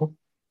 Mm-hmm.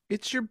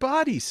 It's your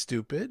body,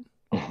 stupid.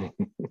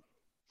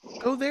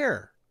 Go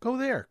there. Go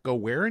there. Go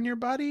where in your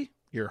body?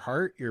 Your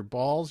heart, your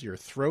balls, your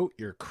throat,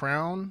 your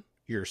crown,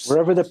 your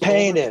wherever the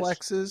pain is.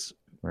 Plexus.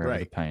 Wherever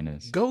the pain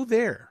is. Go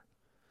there.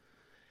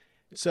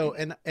 So,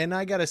 and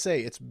I got to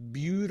say, it's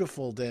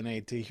beautiful,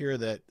 Dene, to hear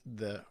that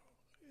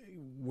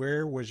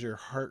where was your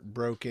heart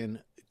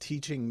broken,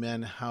 teaching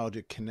men how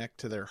to connect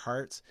to their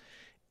hearts.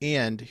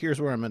 And here's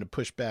where I'm going to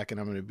push back, and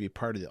I'm going to be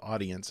part of the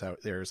audience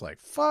out there is like,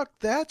 fuck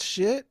that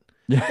shit.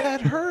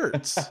 That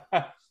hurts.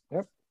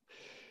 Yep.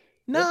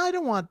 No, I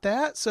don't want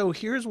that. So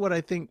here's what I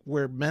think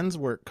where men's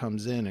work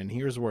comes in, and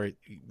here's where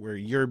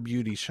your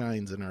beauty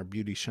shines and our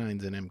beauty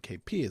shines in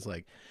MKP is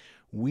like,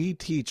 we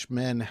teach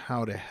men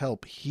how to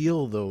help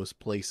heal those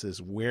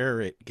places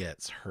where it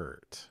gets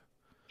hurt.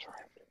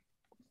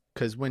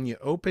 Because when you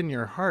open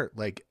your heart,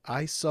 like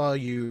I saw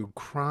you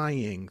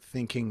crying,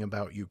 thinking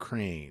about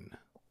Ukraine.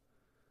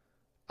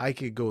 I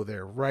could go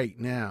there right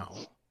now.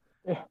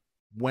 Yeah.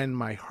 When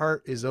my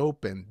heart is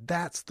open,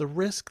 that's the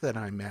risk that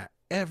I'm at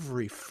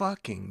every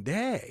fucking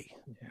day.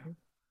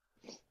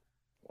 Yeah.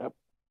 Yep.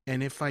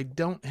 And if I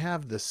don't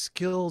have the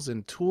skills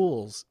and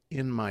tools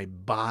in my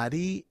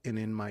body and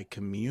in my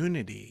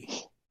community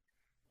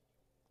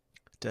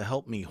to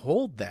help me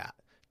hold that,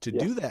 to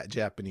do that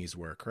Japanese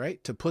work,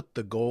 right? To put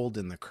the gold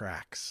in the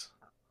cracks.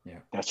 Yeah,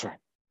 that's right.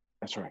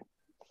 That's right.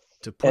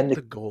 To put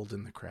the gold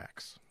in the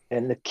cracks.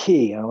 And the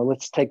key,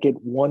 let's take it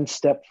one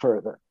step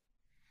further.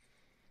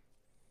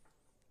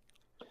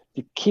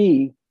 The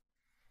key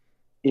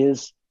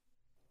is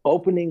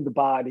opening the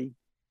body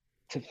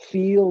to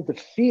feel the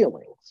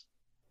feelings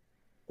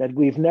that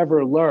we've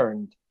never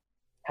learned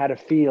how to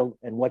feel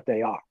and what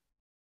they are.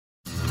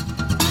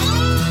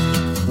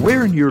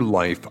 Where in your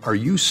life are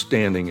you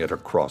standing at a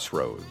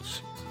crossroads?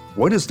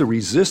 What is the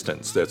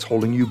resistance that's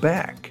holding you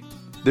back?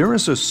 There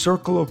is a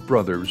circle of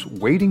brothers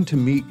waiting to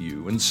meet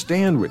you and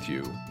stand with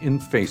you in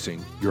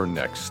facing your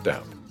next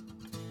step.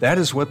 That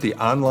is what the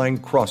online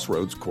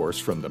Crossroads course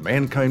from the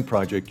Mankind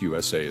Project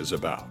USA is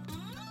about.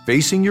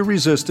 Facing your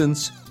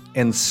resistance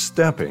and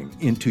stepping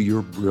into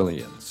your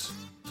brilliance.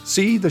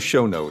 See the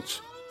show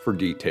notes for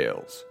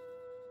details.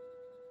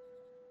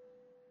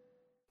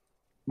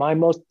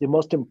 The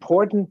most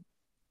important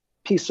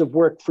piece of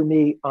work for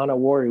me on a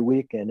warrior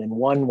weekend, and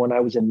one when I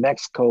was in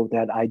Mexico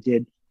that I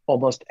did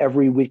almost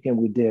every weekend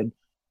we did,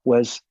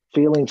 was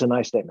feelings and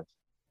I statements.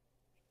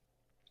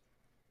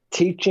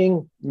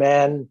 Teaching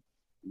men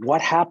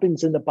what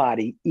happens in the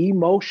body.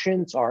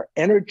 Emotions are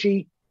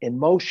energy in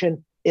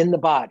motion in the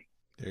body.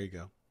 There you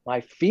go.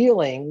 My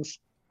feelings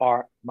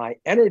are my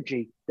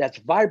energy that's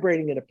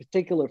vibrating in a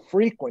particular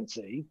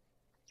frequency.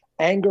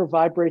 Anger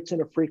vibrates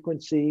in a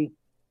frequency.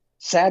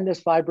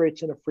 Sadness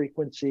vibrates in a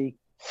frequency.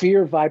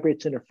 Fear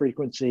vibrates in a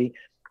frequency.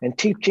 And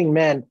teaching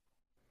men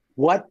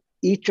what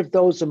each of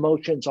those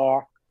emotions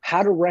are,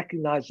 how to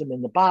recognize them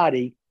in the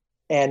body,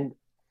 and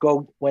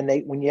go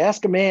when you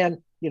ask a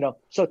man,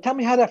 so tell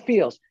me how that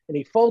feels. And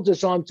he folds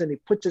his arms and he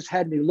puts his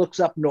head and he looks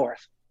up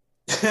north.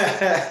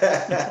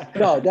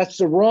 No, that's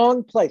the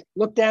wrong place.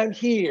 Look down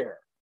here.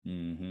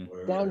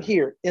 Mm-hmm. Down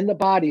here in the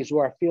body is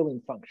where our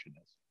feeling function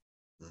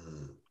is.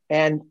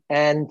 Mm-hmm.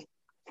 And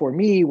for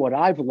me, what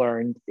I've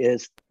learned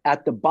is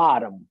at the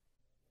bottom,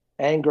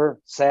 anger,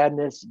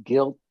 sadness,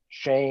 guilt,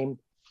 shame,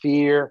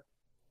 fear,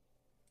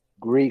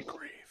 grief.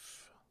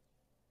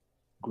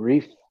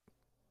 Grief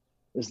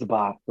is the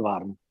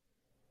bottom.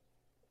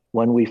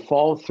 When we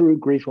fall through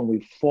grief, when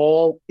we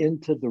fall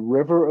into the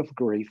river of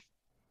grief,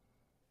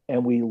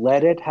 and we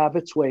let it have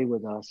its way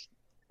with us,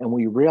 and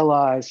we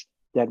realize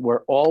that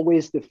we're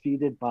always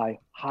defeated by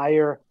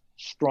higher,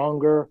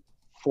 stronger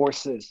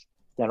forces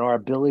than our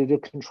ability to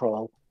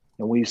control,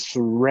 and we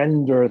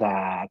surrender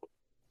that,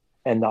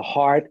 and the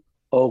heart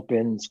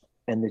opens,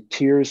 and the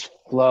tears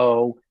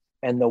flow,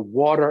 and the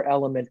water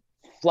element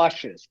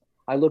flushes.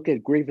 I look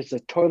at grief as a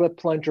toilet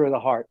plunger of the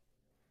heart.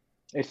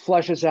 It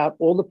flushes out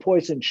all the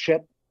poison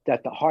shit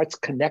that the heart's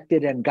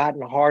connected and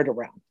gotten hard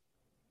around.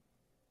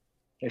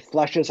 It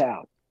flushes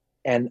out.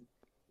 And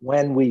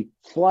when we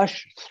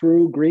flush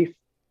through grief,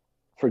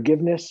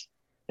 forgiveness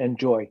and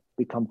joy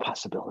become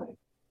possibility.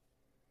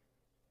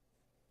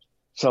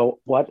 So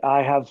what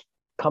I have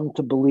come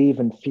to believe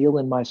and feel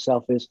in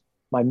myself is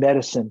my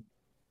medicine.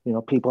 You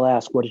know, people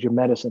ask, what is your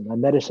medicine? My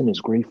medicine is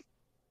grief.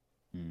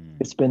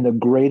 It's been the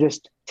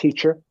greatest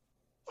teacher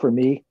for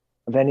me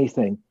of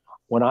anything.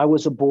 When I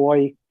was a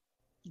boy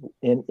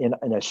in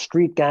a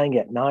street gang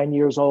at 9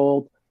 years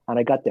old, and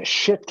I got the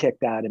shit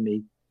kicked out of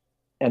me,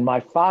 and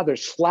my father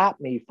slapped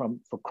me for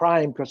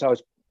crying because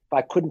if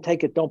I couldn't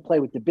take it, don't play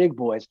with the big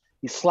boys.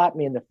 He slapped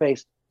me in the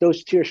face.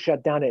 Those tears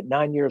shut down at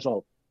 9 years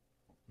old.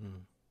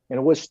 And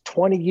it was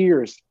 20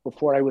 years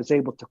before I was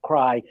able to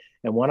cry.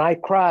 And when I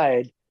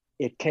cried,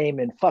 it came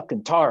in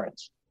fucking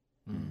torrents.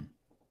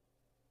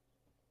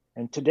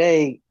 And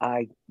today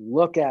I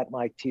look at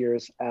my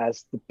tears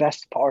as the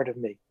best part of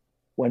me.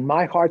 When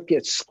my heart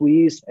gets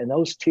squeezed and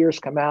those tears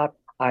come out,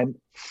 I'm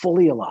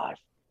fully alive.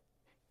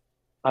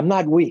 I'm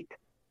not weak.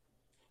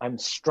 I'm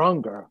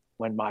stronger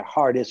when my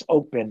heart is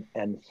open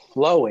and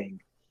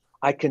flowing.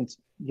 I can,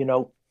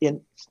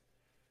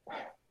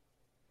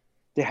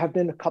 there have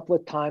been a couple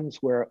of times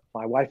where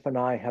my wife and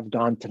I have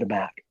gone to the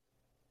mat.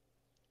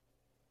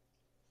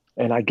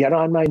 And I get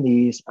on my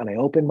knees and I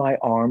open my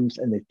arms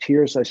and the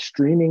tears are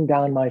streaming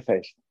down my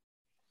face.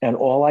 And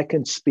all I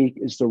can speak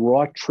is the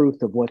raw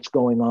truth of what's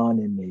going on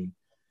in me.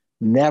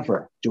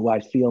 Never do I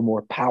feel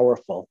more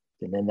powerful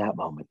than in that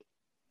moment.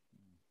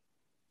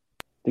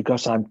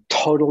 Because I'm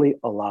totally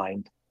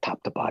aligned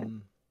top to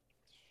bottom.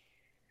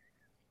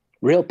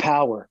 Real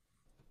power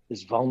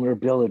is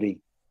vulnerability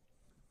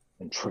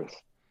and truth.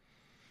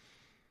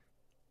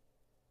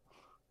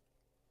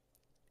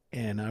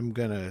 And I'm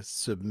going to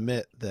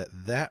submit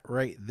that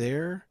right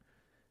there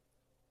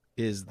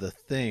is the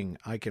thing.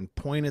 I can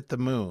point at the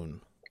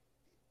moon.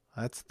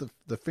 That's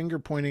the finger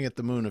pointing at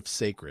the moon of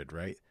sacred,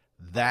 right?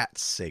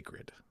 That's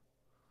sacred.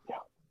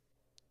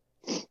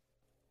 Yeah.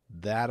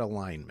 That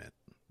alignment,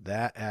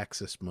 that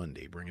axis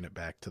mundi, bringing it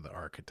back to the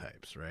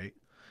archetypes, right?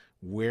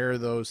 Where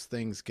those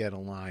things get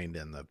aligned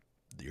and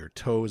your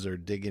toes are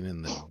digging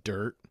in the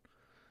dirt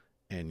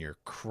and your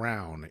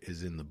crown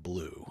is in the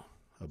blue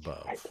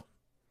above. Right.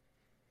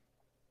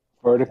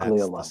 Vertically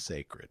That's aligned. the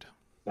sacred.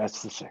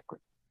 That's the sacred.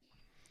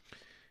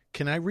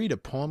 Can I read a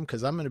poem?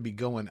 Because I'm going to be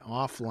going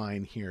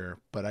offline here,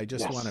 but I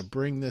just want to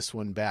bring this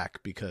one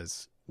back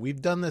because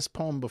we've done this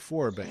poem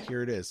before, but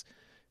here it is.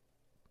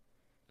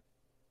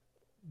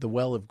 The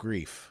Well of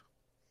Grief.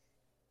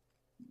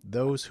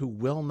 Those who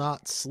will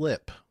not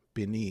slip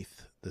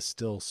beneath the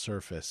still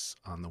surface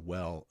on the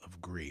well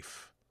of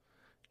grief,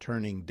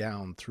 turning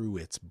down through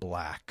its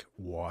black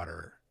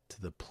water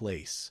to the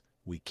place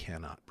we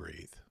cannot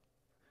breathe.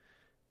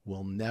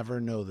 We'll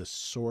never know the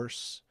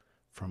source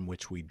from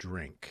which we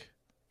drink,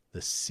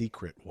 the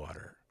secret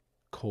water,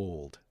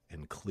 cold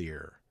and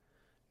clear,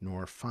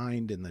 nor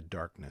find in the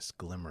darkness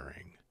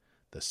glimmering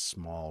the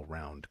small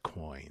round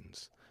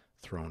coins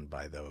thrown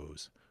by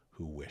those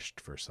who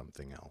wished for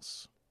something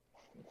else.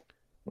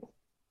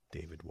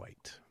 David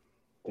Whyte.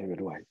 David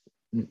Whyte.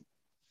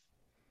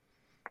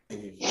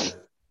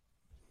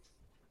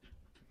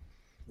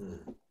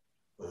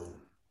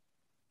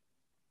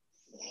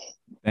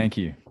 Thank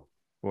you,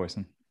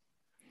 Boyson.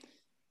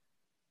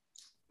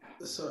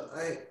 So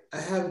I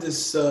have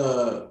this,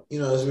 as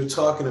we're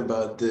talking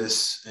about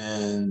this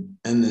and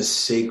this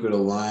sacred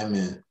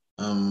alignment,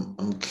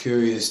 I'm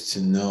curious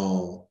to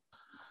know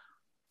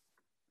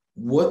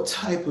what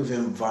type of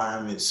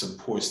environment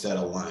supports that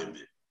alignment,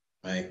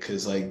 right?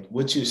 Because like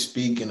what you're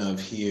speaking of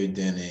here,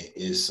 Dene,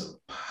 is some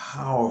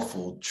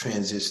powerful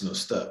transitional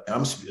stuff. And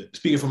I'm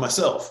speaking for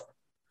myself.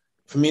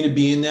 For me to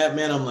be in that,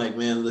 man, I'm like,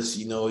 man,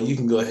 listen, you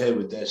can go ahead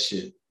with that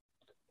shit.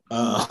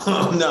 No,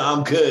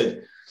 I'm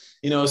good.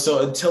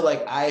 So until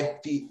like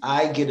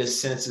I get a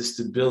sense of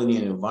stability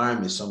and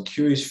environment. So I'm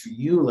curious for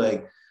you,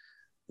 like,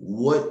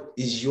 what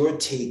is your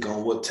take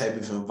on what type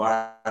of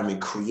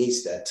environment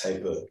creates that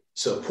type of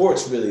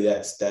supports really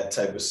that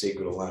type of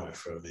sacred alignment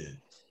for a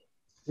man?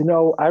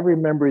 I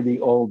remember the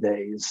old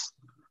days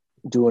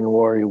doing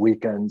warrior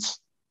weekends,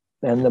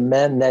 and the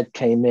men that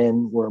came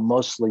in were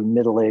mostly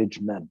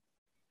middle-aged men.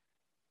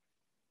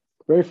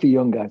 Very few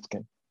young guys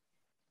came.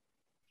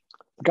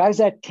 The guys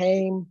that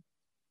came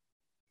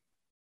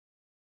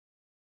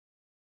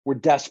were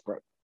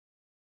desperate.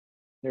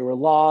 They were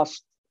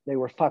lost. They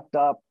were fucked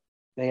up.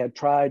 They had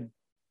tried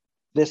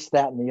this,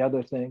 that, and the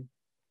other thing.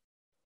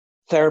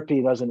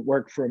 Therapy doesn't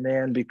work for a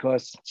man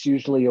because it's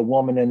usually a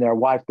woman and their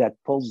wife that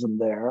pulls them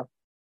there,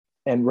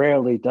 and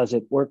rarely does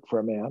it work for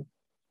a man.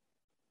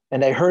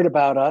 And they heard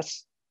about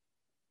us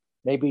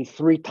maybe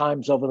 3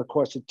 times over the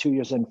course of 2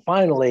 years. And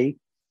finally,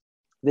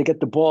 they get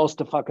the balls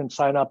to fucking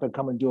sign up and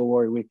come and do a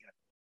warrior weekend.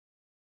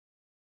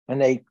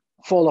 And they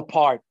fall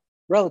apart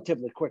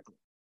relatively quickly.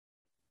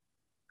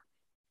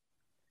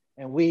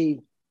 And we,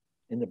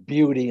 in the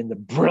beauty and the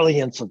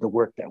brilliance of the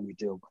work that we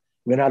do,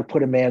 we know how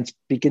to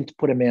begin to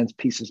put a man's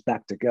pieces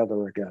back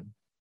together again.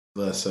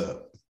 Bless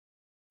up.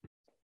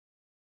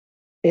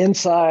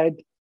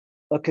 Inside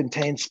a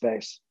contained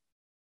space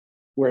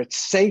where it's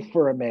safe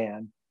for a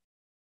man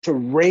to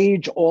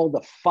rage all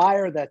the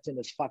fire that's in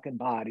his fucking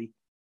body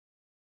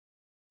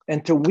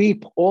and to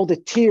weep all the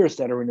tears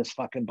that are in his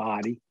fucking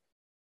body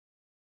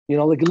You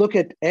know, like look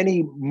at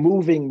any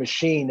moving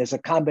machine as a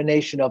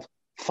combination of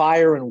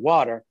fire and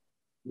water,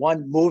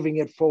 one moving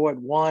it forward,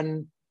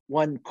 one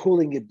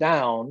cooling it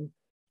down.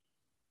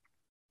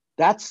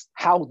 That's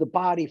how the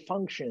body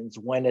functions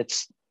when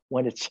it's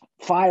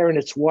fire and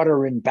it's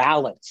water in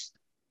balance.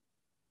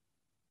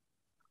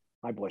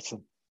 Hi,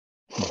 Boyson.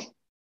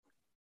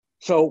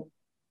 So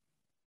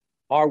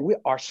our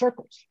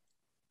circles.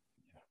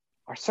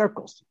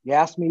 You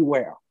ask me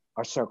where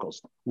are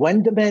circles.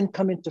 When do men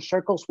come into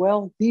circles?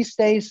 Well, these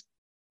days,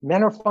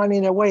 men are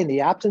finding their way. In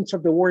the absence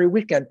of the Warrior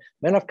Weekend,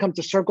 men have come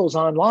to circles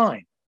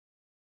online.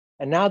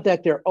 And now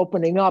that they're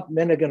opening up,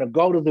 men are going to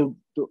go to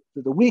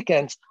the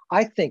weekends,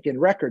 I think, in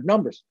record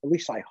numbers, at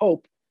least I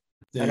hope.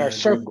 Yeah, and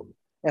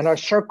our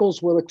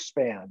circles will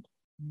expand.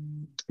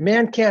 A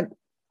man can't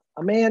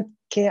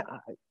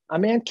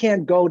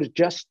go to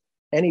just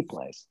any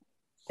place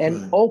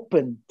and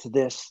open to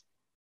this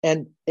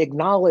and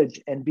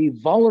acknowledge and be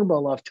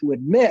vulnerable enough to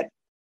admit,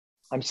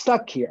 I'm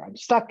stuck here.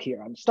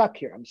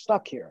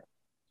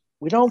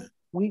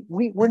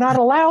 We're not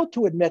allowed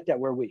to admit that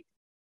we're weak.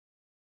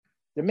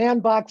 The man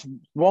box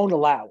won't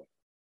allow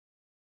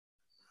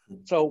it.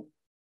 So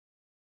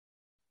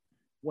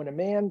when a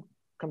man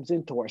comes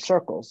into our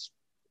circles,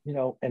 you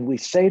know, and we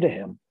say to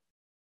him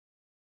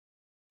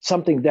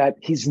something that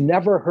he's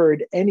never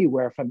heard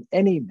anywhere from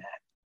any man,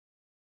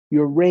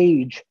 your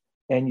rage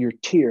and your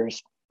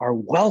tears are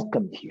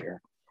welcome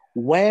here.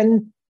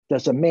 When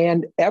does a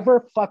man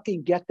ever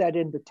fucking get that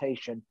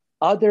invitation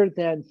other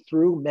than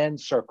through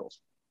men's circles?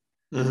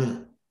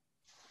 Mm-hmm.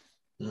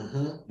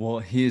 Mm-hmm. Well,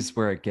 here's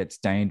where it gets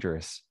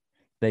dangerous.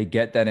 They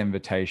get that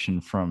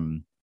invitation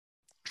from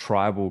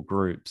tribal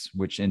groups,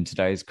 which in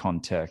today's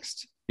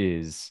context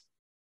is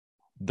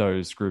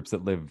those groups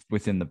that live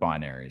within the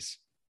binaries,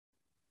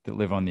 that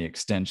live on the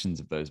extensions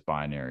of those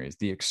binaries,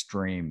 the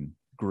extreme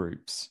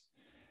groups.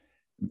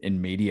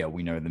 In media,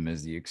 we know them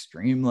as the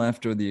extreme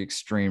left or the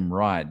extreme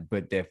right,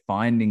 but they're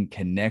finding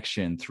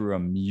connection through a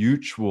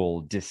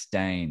mutual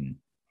disdain,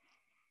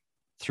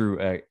 through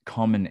a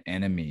common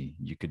enemy,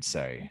 you could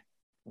say.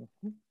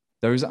 Mm-hmm.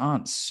 Those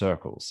aren't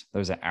circles.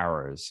 Those are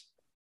arrows.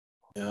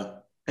 Yeah.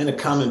 And a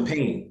common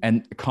pain.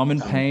 And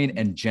common pain,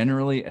 and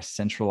generally a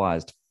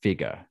centralized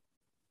figure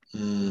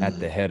at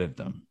the head of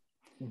them.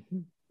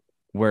 Mm-hmm.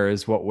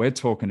 Whereas what we're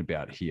talking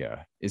about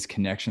here is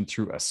connection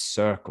through a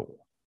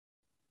circle.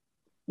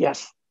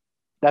 Yes,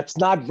 that's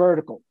not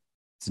vertical.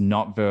 It's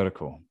not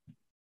vertical.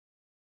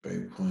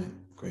 Great point.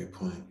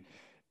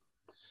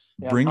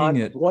 Yeah,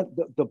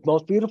 the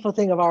most beautiful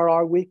thing of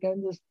our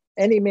weekend is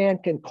any man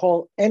can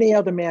call any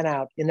other man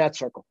out in that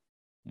circle.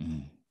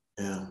 Mm.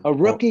 Yeah. A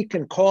rookie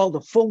can call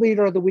the full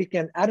leader of the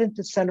weekend out into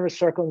the center of the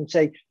circle and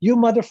say, "You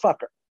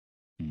motherfucker."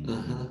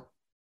 Mm-hmm.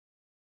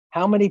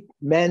 How many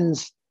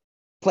men's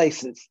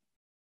places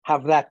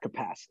have that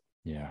capacity?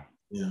 Yeah.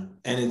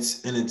 And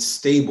it's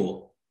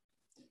stable.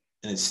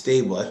 And it's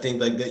stable. I think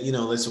like that, you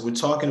know, listen, we're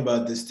talking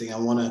about this thing. I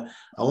want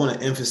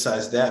to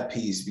emphasize that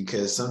piece,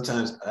 because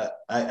sometimes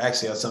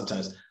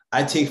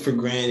I take for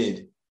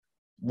granted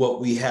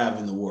what we have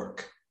in the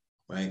work,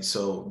 right?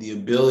 So the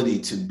ability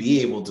to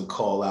be able to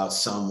call out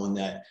someone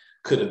that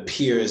could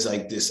appear as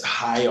like this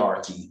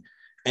hierarchy,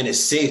 and it's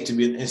safe to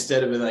be,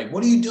 instead of it like,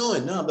 what are you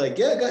doing? No, I'm like,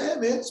 yeah, go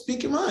ahead, man.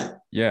 Speak your mind.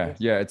 Yeah.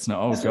 It's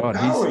not, oh God.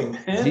 Empowering,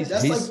 man.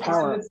 That's like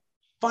power.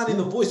 Finding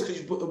the voice,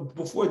 because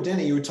before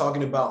Denny, you were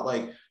talking about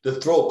like the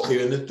throat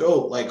clear and the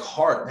throat, like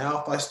heart.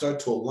 Now, if I start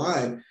to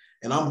align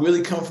and I'm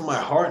really coming from my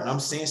heart and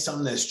I'm saying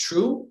something that's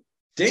true,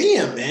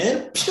 damn,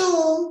 man,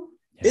 pew,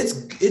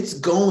 it's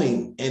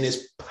going, and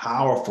it's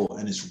powerful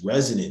and it's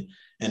resonant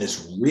and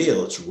it's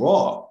real. It's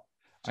raw.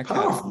 It's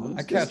powerful.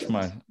 I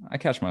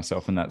catch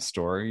myself in that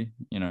story.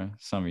 You know,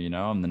 some of you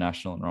know, I'm the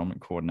National Enrollment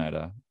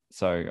Coordinator,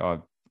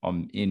 so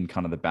I'm in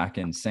kind of the back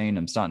end scene.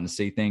 I'm starting to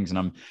see things, and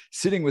I'm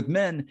sitting with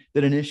men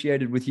that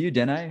initiated with you,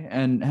 Dene,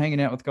 and hanging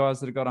out with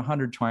guys that have got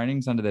 100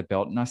 trainings under their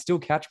belt. And I still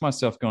catch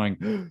myself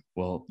going,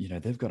 well, you know,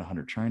 they've got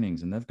 100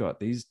 trainings and they've got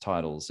these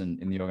titles in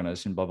the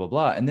organization, blah, blah,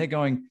 blah. And they're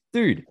going,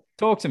 dude,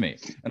 talk to me.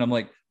 And I'm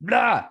like,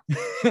 blah,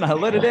 and I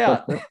let it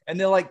out. And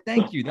they're like,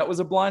 thank you. That was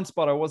a blind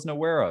spot I wasn't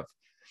aware of.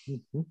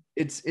 Mm-hmm.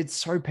 It's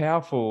so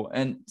powerful,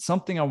 and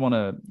something I want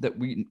to, that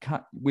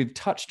we've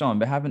touched on,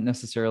 but haven't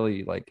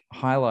necessarily like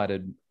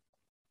highlighted.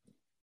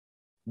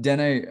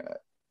 Dene,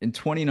 in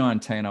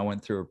 2019, I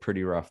went through a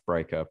pretty rough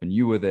breakup, and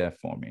you were there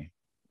for me.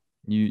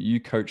 You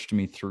coached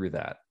me through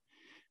that.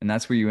 And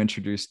that's where you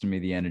introduced to me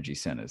the energy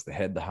centers, the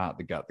head, the heart,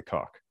 the gut, the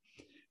cock.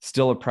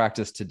 Still a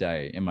practice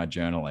today in my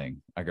journaling.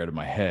 I go to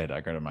my head,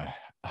 I go to my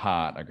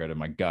heart, I go to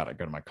my gut, I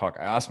go to my cock.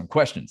 I ask them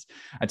questions.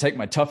 I take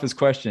my toughest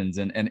questions,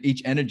 and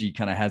each energy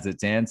kind of has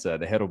its answer.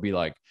 The head will be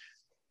like,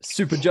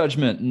 super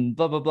judgment and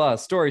blah, blah, blah,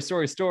 story.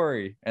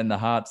 And the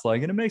heart's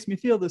like, and it makes me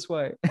feel this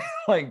way.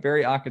 Like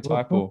very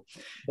archetypal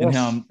in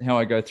how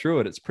I go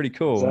through it. It's pretty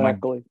cool.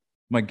 Exactly.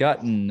 My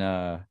gut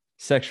and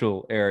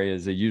sexual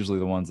areas are usually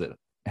the ones that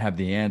have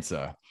the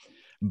answer.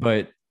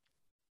 But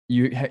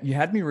you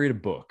had me read a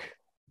book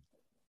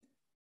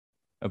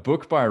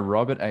by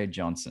Robert A.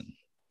 Johnson,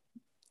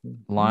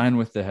 Lion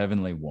with the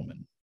Heavenly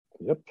Woman.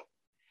 Yep.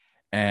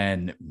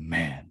 And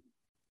man,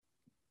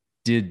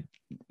 did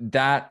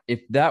that,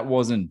 if that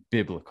wasn't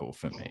biblical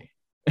for me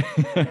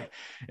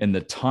and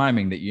the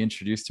timing that you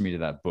introduced me to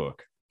that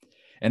book,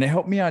 and it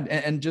helped me out,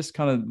 and just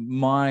kind of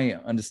my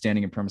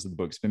understanding and premise of the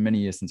book, it's been many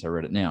years since I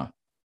read it now,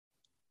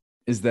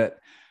 is that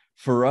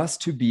for us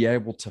to be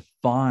able to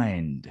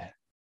find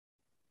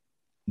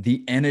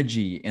the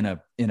energy in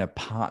a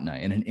partner,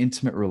 in an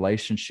intimate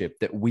relationship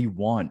that we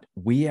want,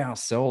 we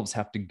ourselves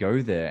have to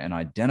go there and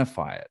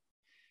identify it.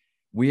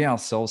 We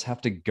ourselves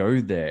have to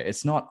go there.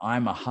 It's not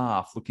I'm a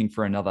half looking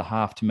for another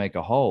half to make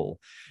a whole.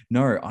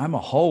 No, I'm a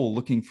whole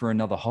looking for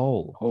another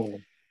whole.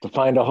 To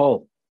find a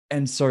whole.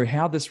 And so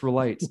how this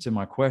relates to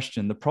my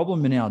question, the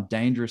problem in our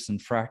dangerous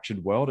and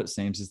fractured world, it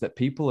seems, is that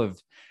people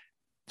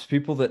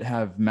that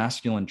have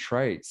masculine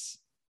traits,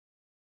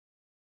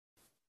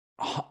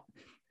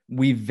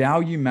 we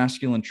value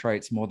masculine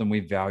traits more than we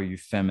value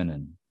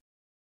feminine,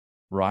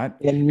 right?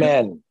 In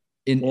men.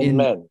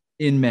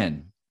 In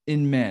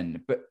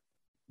men.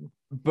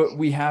 But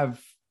we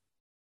have,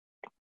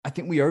 I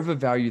think we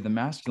overvalue the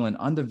masculine,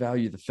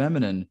 undervalue the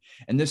feminine.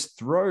 And this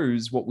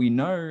throws what we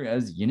know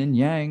as yin and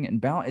yang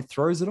and balance, it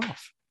throws it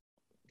off.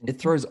 It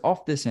throws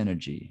off this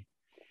energy.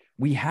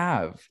 We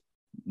have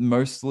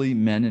mostly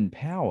men in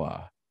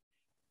power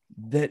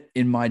that,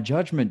 in my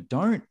judgment,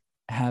 don't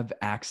have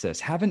access,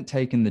 haven't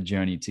taken the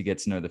journey to get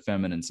to know the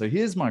feminine. So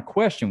here's my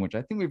question, which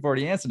I think we've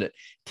already answered it.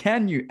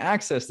 Can you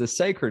access the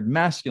sacred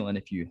masculine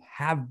if you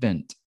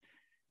haven't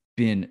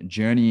been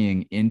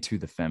journeying into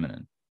the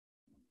feminine?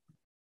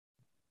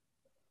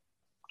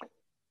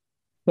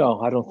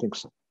 No, I don't think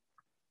so.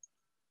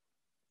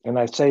 And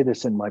I say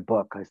this in my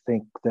book. I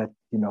think that,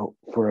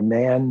 for a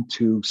man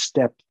to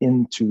step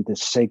into the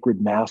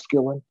sacred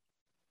masculine,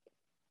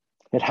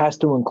 it has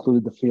to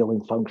include the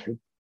feeling function.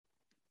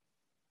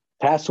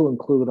 It has to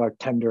include our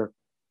tender,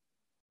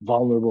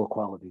 vulnerable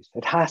qualities.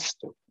 It has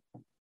to,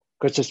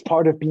 because it's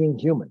part of being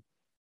human.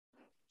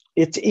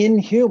 It's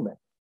inhuman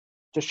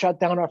to shut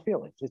down our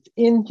feelings. It's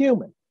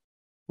inhuman.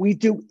 We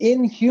do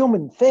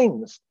inhuman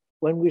things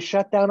when we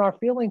shut down our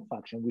feeling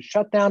function. We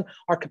shut down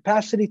our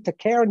capacity to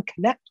care and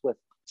connect with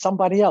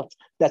somebody else.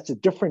 That's a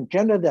different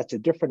gender, that's a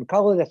different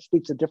color, that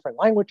speaks a different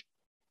language,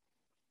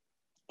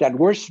 that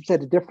worships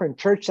at a different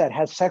church, that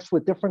has sex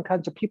with different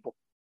kinds of people.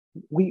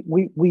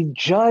 We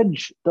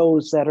judge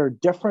those that are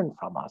different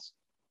from us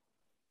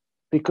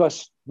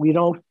because we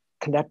don't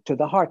connect to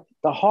the heart.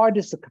 The heart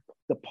is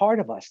the part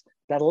of us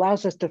that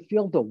allows us to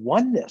feel the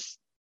oneness.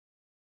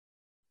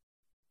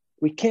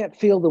 We can't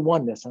feel the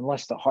oneness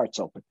unless the heart's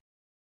open.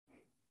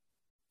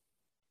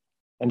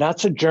 And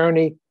that's a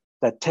journey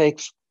that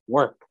takes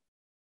work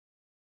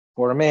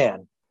for a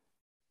man.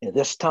 In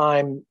this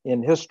time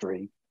in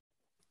history,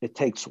 it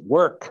takes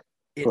work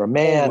for a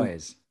man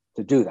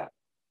to do that.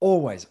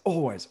 Always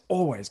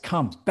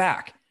comes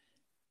back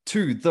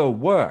to the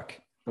work.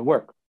 The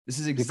work. This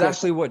is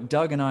exactly what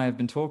Doug and I have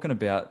been talking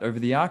about over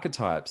the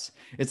archetypes.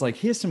 It's like,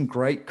 here's some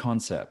great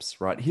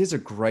concepts, right? Here's a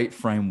great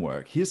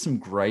framework. Here's some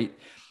great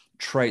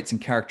traits and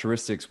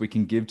characteristics we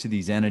can give to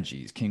these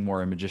energies, king,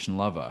 warrior, magician,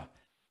 lover.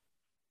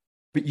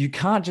 But you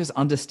can't just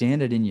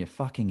understand it in your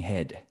fucking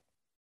head.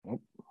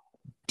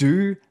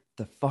 Do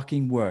the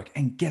fucking work.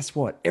 And guess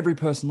what? Every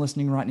person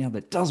listening right now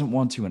that doesn't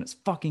want to, and it's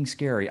fucking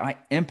scary, I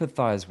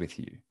empathize with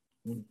you.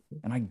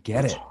 And I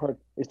get it.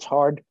 It's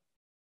hard.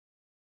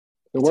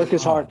 The work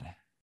is hard.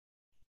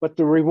 But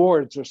the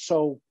rewards are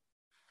so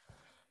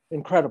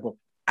incredible.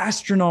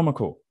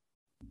 Astronomical.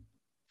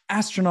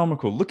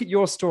 Look at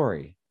your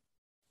story.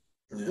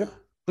 Yeah.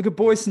 Look at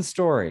Boyson's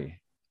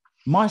story.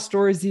 My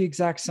story is the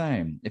exact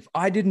same. If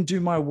I didn't do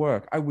my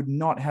work, I would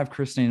not have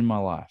Christine in my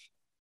life.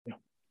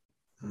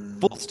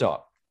 Full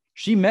stop.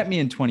 She met me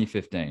in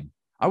 2015.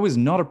 I was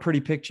not a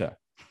pretty picture.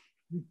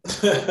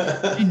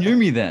 She knew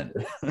me then.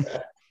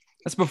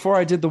 That's before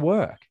I did the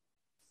work.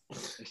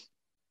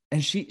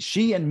 And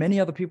she and many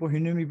other people who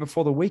knew me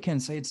before the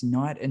weekend say it's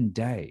night and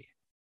day.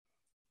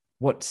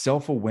 What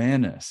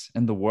self-awareness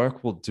and the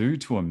work will do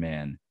to a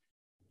man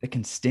that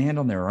can stand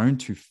on their own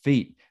 2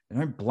 feet. They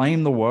don't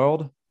blame the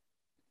world.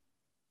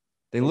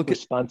 They look at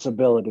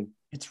responsibility.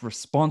 It's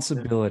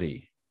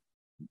responsibility.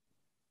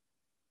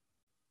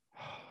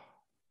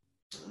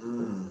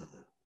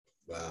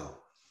 Wow.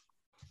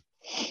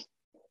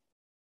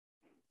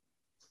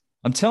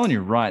 I'm telling you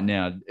right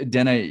now,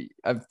 Dene,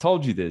 I've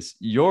told you this.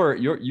 You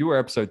were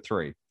episode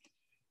 3,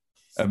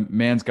 A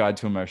Man's Guide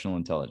to Emotional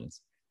Intelligence.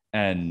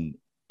 And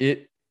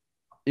it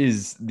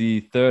is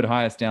the 3rd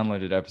highest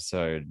downloaded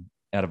episode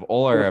out of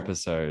all our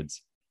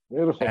episodes.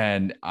 Beautiful.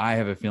 And I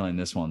have a feeling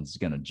this one's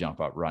going to jump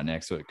up right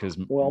next to it because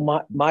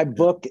my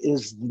book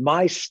is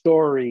my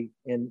story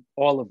in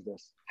all of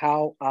this,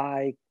 how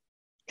I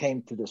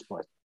came to this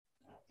point.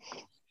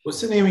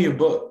 What's the name of your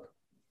book?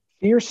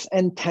 Fierce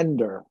and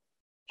Tender,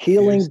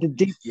 healing the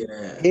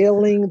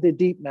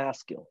deep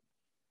masculine.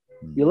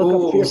 You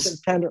look up Fierce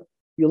and Tender.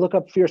 You look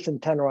up Fierce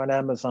and Tender on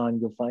Amazon,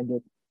 you'll find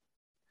it.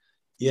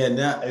 Yeah,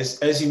 now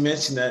as you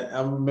mentioned that,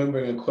 I'm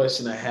remembering a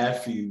question I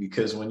had for you,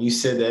 because when you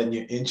said that in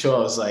your intro, I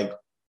was like,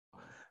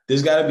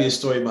 there's got to be a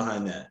story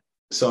behind that.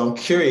 So I'm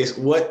curious,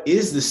 what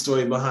is the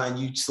story behind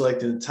you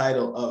selecting the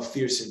title of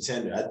Fierce and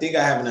Tender? I think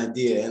I have an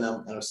idea, and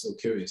I'm still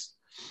curious.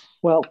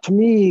 Well, to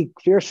me,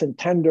 fierce and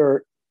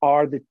tender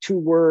are the two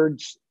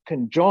words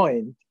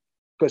conjoined,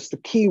 because the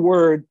key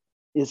word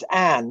is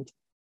and.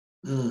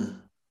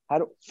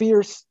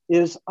 Fierce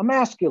is a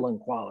masculine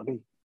quality.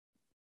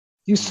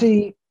 You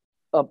see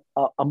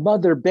a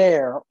mother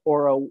bear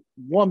or a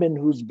woman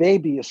whose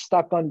baby is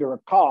stuck under a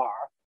car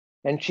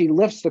and she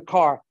lifts the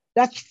car,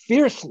 that's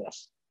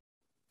fierceness.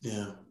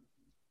 Yeah.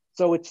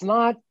 So it's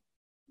not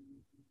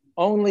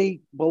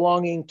only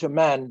belonging to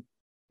men,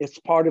 it's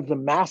part of the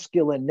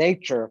masculine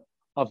nature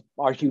of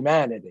our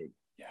humanity.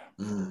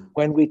 Yeah.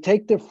 When we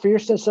take the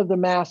fierceness of the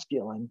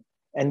masculine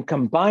and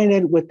combine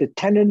it with the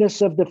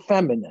tenderness of the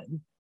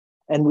feminine,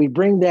 and we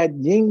bring that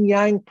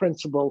yin-yang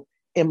principle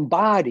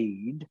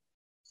embodied,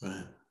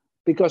 Right.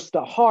 because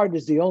the heart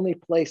is the only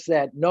place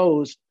that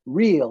knows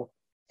real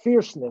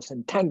fierceness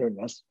and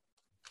tenderness.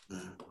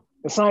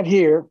 It's not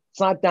here. It's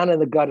not down in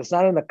the gut. It's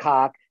not in the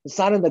cock. It's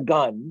not in the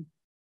gun.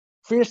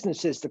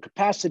 Fierceness is the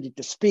capacity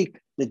to speak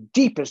the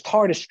deepest,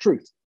 hardest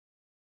truth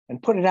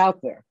and put it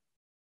out there.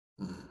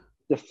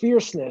 The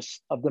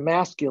fierceness of the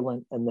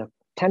masculine and the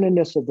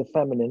tenderness of the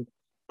feminine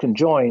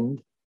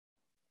conjoined,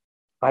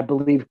 I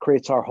believe,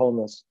 creates our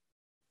wholeness.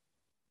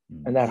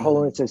 And that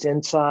wholeness is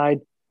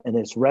inside and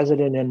it's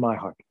resident in my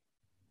heart.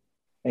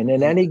 And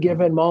in any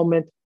given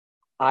moment,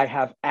 I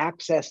have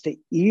access to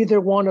either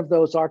one of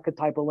those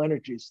archetypal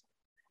energies.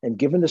 And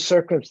given the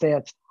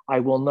circumstance, I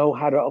will know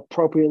how to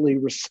appropriately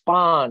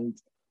respond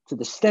to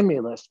the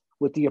stimulus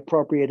with the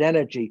appropriate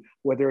energy,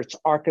 whether it's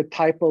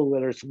archetypal,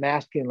 whether it's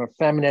masculine or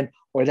feminine,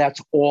 or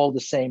that's all the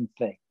same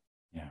thing.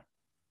 Yeah.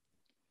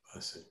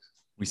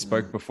 We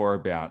spoke before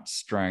about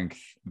strength,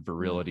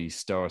 virility,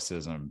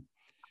 stoicism.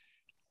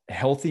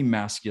 Healthy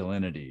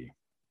masculinity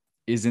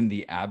is in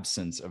the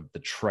absence of the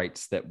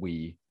traits that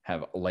we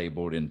have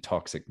labeled in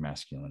toxic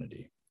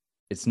masculinity.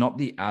 It's not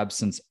the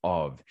absence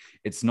of,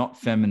 it's not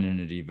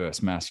femininity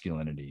versus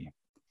masculinity.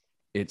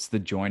 It's the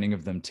joining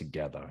of them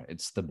together.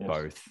 It's the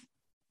both.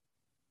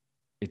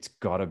 It's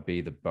got to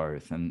be the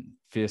both. And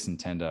fierce and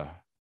tender,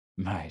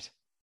 mate,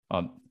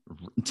 I'm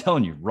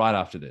telling you right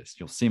after this,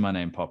 you'll see my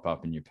name pop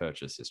up in your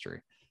purchase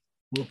history.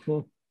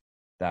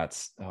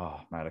 That's,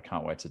 oh, mate, I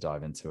can't wait to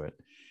dive into it.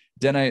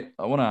 Dene,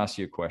 I want to ask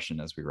you a question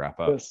as we wrap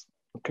up. Yes.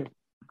 Okay.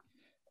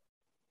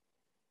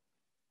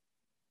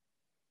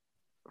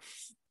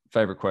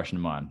 Favorite question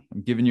of mine.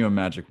 I'm giving you a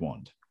magic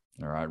wand.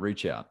 All right,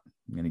 reach out.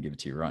 I'm going to give it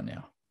to you right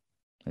now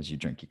as you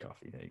drink your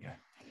coffee. There you go.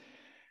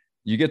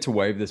 You get to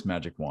wave this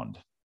magic wand,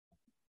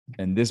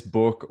 and this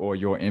book or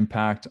your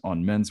impact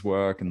on men's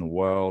work in the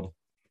world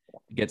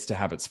gets to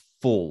have its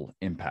full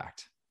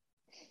impact.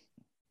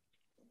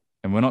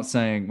 And we're not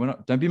saying,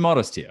 don't be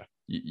modest here.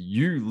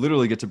 You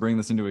literally get to bring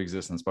this into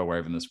existence by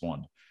waving this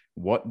wand.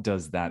 What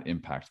does that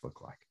impact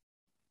look like?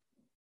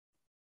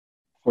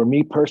 For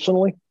me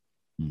personally,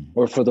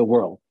 or for the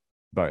world?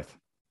 Both.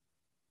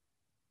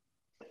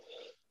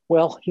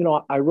 Well,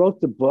 I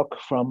wrote the book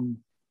from,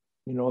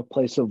 a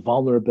place of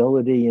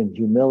vulnerability and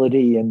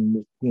humility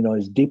and,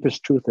 as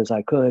deepest truth as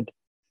I could.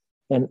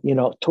 And,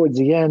 towards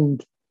the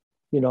end,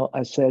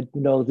 I said,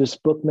 this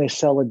book may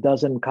sell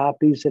 12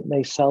 copies. It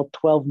may sell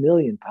 12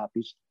 million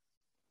copies.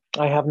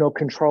 I have no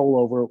control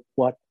over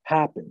what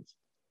happens.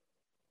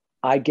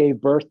 I gave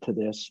birth to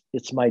this.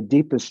 It's my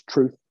deepest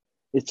truth.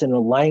 It's in a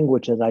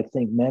language that I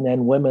think men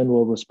and women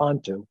will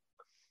respond to.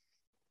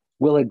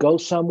 Will it go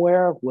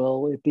somewhere?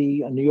 Will it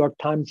be a New York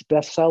Times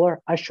bestseller?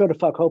 I sure the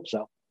fuck hope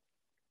so.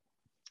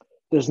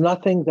 There's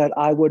nothing that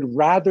I would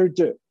rather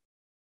do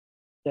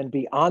than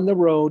be on the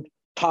road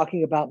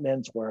talking about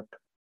men's work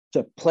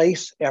to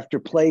place after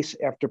place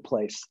after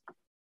place.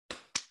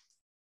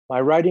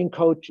 My writing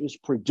coach is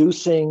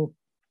producing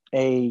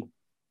a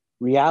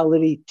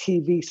reality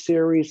TV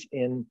series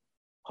in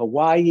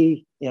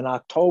Hawaii in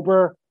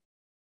October.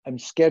 I'm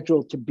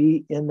scheduled to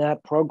be in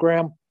that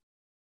program.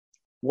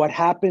 What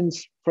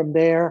happens from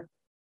there,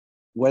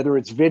 whether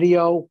it's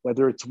video,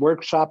 whether it's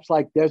workshops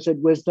like Desert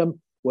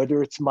Wisdom,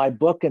 whether it's my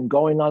book and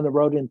going on the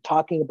road and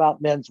talking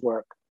about men's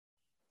work,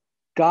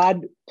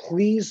 God,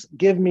 please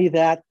give me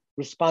that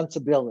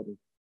responsibility.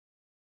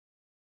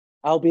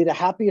 I'll be the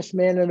happiest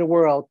man in the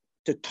world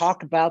to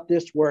talk about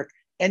this work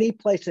any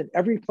place and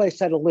every place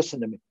that'll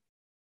listen to me.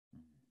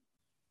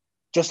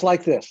 Just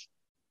like this.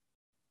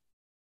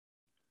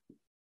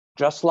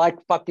 Just like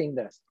fucking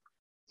this.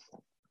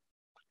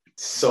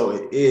 So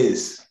it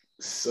is.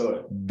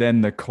 So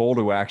then the call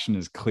to action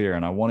is clear,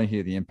 and I want to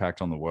hear the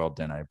impact on the world,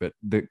 Dene. But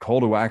the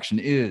call to action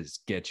is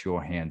get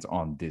your hands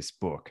on this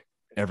book.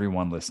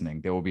 Everyone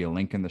listening, there will be a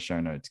link in the show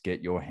notes.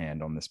 Get your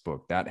hand on this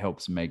book. That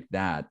helps make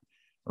that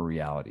a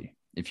reality.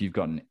 If you've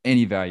gotten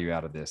any value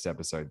out of this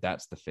episode,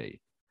 that's the fee.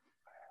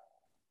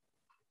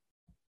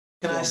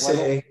 Can I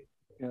say,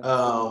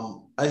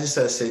 I just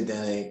have to say,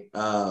 Danny,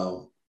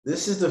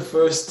 this is the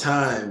first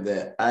time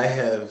that I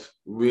have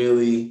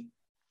really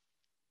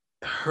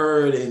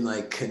heard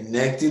and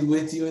connected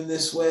with you in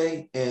this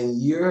way.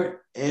 And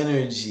your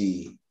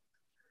energy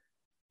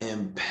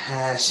and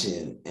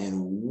passion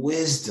and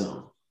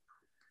wisdom,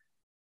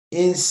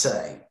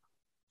 insight.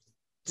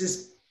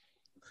 This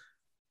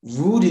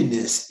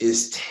rootedness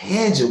is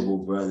tangible,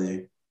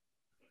 brother.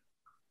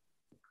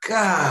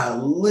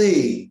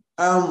 Golly.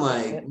 I'm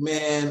like,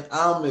 man,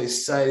 I'm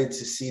excited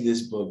to see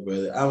this book,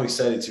 brother. I'm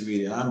excited to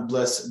read it. I'm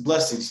blessed.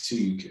 Blessings to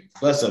you.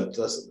 Bless up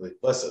to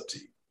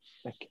you.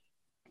 Thank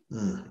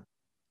you.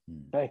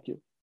 Thank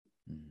you.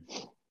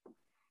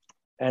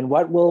 And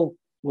what will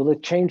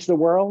it change the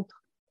world?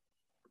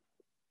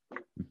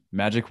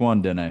 Magic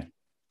wand, Dene.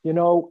 You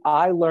know,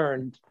 I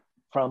learned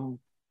from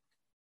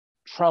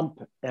Trump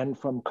and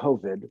from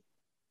COVID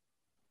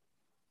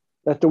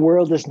that the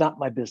world is not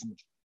my business.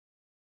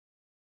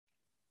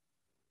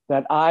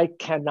 That I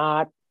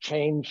cannot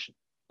change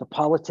the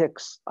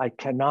politics. I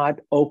cannot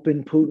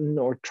open Putin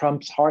or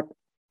Trump's heart.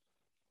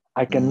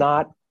 I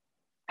cannot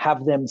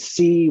have them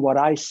see what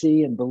I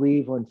see and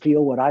believe and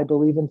feel what I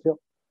believe and feel.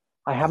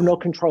 I have no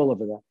control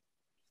over that.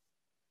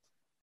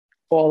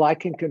 All I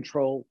can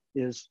control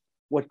is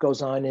what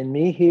goes on in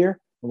me here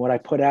and what I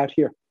put out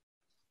here.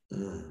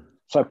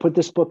 So I put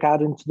this book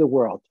out into the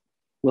world.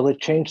 Will it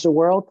change the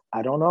world?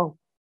 I don't know.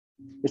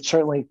 It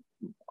certainly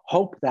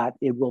hope that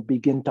it will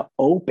begin to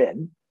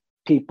open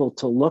people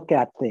to look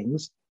at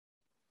things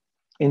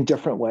in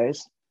different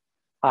ways.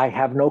 I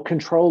have no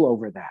control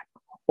over that.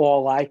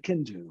 All I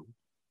can do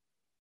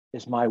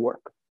is my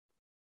work.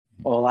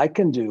 All I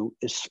can do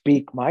is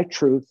speak my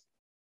truth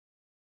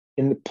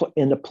in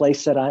the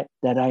place that I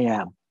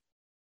am,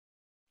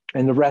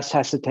 and the rest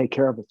has to take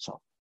care of itself.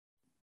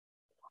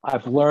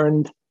 I've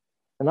learned,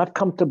 and I've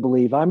come to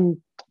believe I've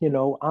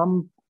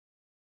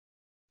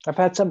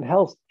had some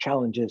health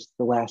challenges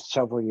the last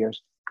several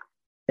years,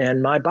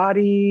 and my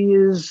body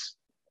is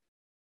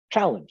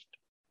challenged.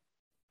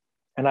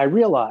 And I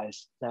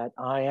realize that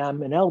I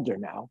am an elder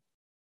now,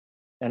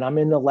 and I'm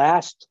in the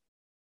last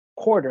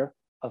quarter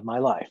of my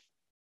life.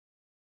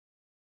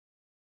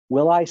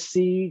 Will I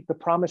see the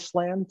promised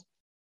land?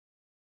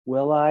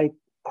 Will I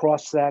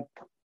cross that,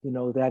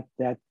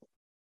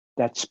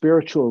 that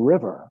spiritual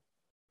river?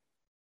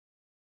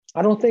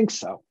 I don't think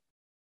so.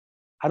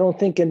 I don't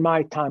think in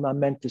my time I'm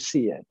meant to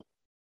see it.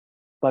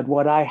 But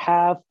what I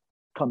have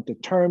come to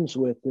terms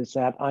with is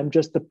that I'm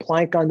just a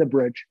plank on the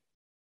bridge.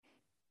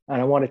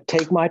 And I want to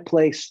take my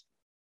place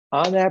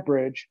on that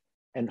bridge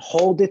and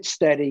hold it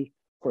steady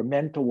for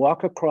men to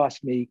walk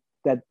across me,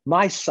 that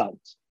my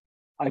sons,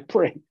 I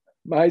pray,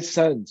 my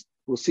sons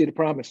will see the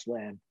promised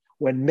land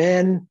when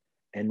men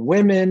and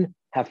women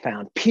have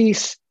found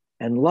peace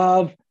and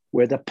love,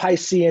 where the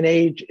Piscean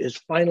age is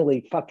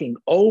finally fucking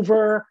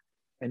over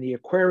and the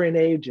Aquarian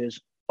age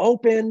is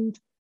opened,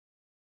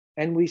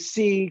 and we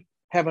see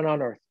heaven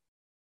on earth.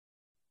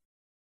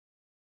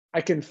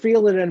 I can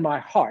feel it in my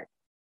heart.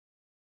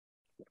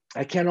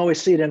 I can't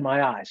always see it in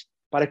my eyes,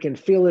 but I can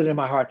feel it in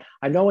my heart.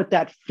 I know what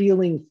that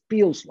feeling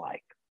feels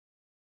like.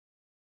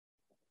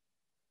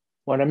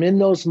 When I'm in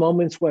those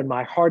moments when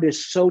my heart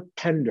is so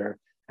tender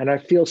and I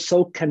feel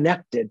so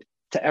connected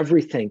to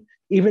everything,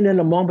 even in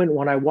a moment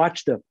when I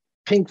watch the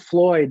Pink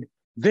Floyd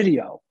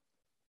video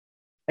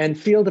and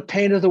feel the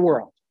pain of the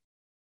world,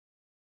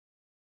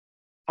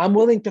 I'm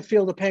willing to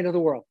feel the pain of the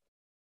world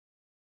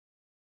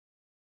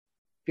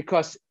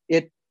because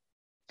it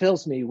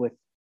fills me with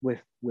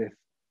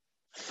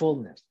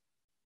fullness.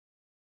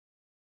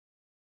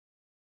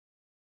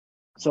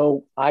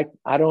 So I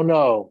don't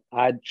know.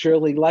 I'd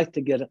surely like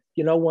to get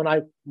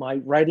when my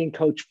writing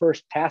coach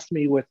first tasked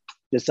me with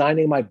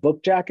designing my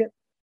book jacket,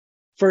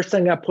 first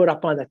thing I put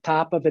up on the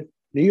top of it,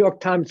 New York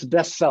Times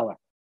bestseller.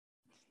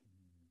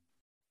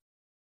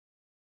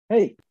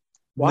 Hey,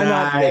 why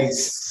not me?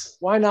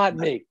 Why not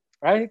me?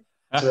 Right?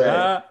 That's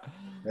right.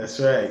 That's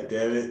right,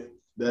 David.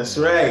 That's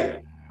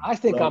right. I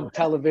think I'm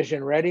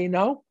television ready.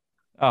 No?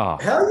 Oh,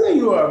 hell yeah,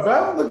 you are,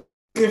 bro.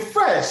 Looking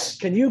fresh.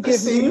 Can you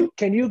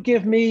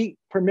give me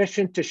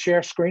permission to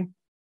share screen?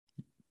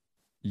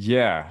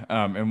 Yeah.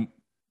 And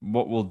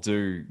what we'll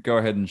do, go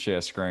ahead and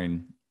share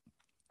screen.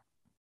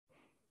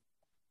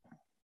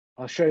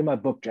 I'll show you my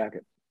book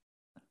jacket.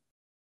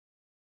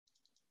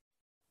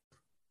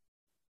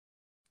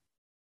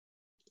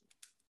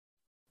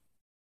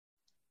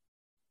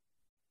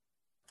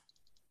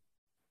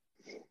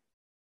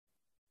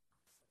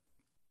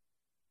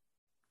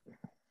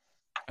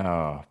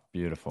 Oh,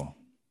 beautiful.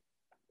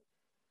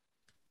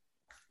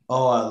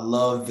 Oh, I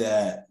love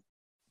that.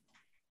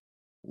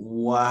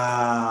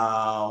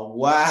 Wow.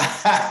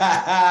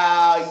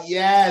 Wow.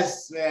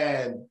 Yes,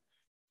 man.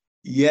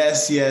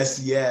 Yes.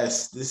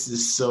 This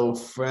is so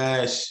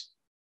fresh.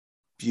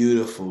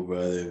 Beautiful,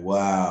 brother.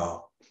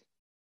 Wow.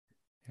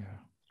 Yeah.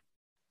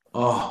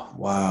 Oh,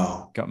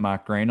 wow. Got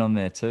Mark Green on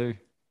there too.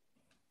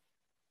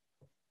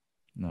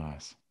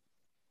 Nice.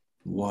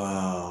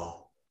 Wow.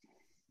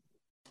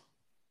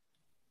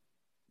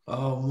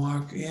 Oh,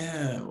 Mark,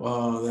 yeah.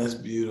 Wow, that's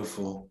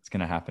beautiful. It's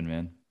going to happen,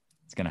 man.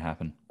 It's going to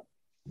happen.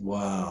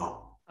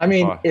 Wow. I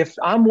mean, if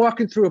I'm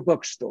walking through a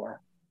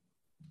bookstore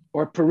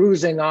or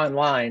perusing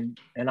online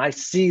and I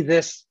see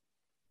this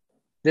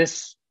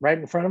right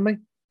in front of me,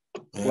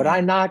 Would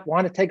I not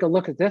want to take a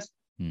look at this?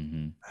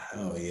 Mm-hmm.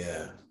 Oh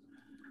yeah.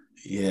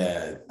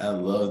 Yeah, I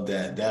love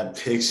that. That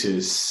picture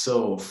is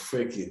so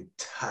freaking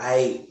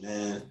tight,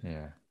 man.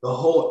 Yeah. The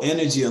whole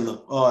energy on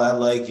I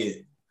like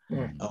it.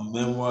 Mm. A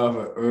memoir of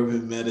an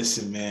urban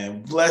medicine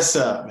man. Bless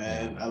up,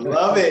 man. I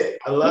love it.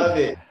 I love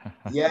it.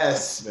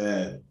 Yes,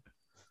 man.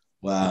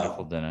 Wow.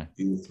 Beautiful, Dene.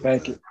 Beautiful.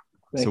 Thank you.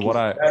 Thank So you.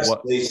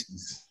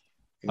 Congratulations.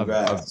 I've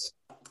Congrats.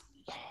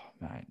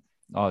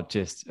 mate.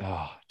 Just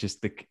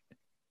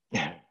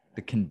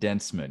the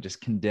condensement,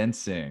 just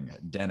condensing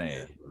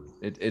Dene.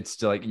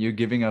 It's like you're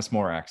giving us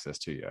more access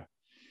to you.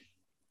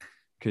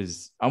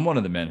 Because I'm one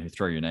of the men who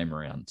throw your name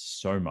around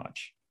so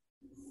much.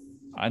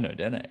 I know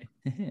Dene.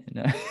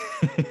 No.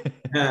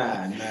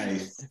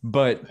 Nice.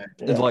 But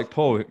Yeah. like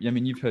Paul, I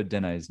mean, you've heard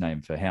Dene's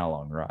name for how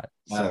long, right?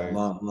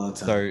 Long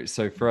time.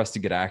 So for us to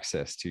get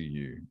access to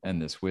you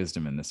and this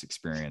wisdom and this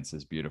experience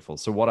is beautiful.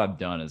 So what I've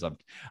done is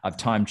I've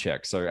time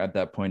checked. So at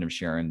that point of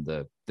sharing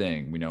the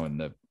thing, we know in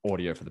the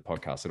audio for the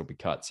podcast, it'll be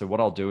cut. So what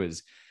I'll do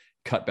is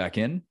cut back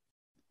in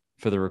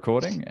for the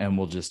recording and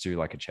we'll just do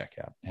like a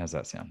checkout. How's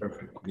that sound?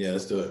 Perfect. Yeah,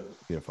 let's do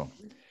it. Beautiful.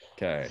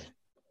 Okay.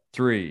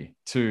 3,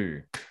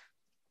 2.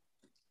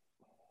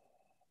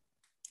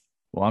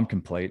 Well, I'm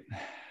complete.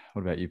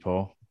 What about you,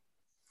 Paul?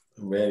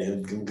 I'm ready.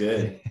 I'm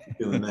good.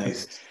 Feeling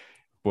nice.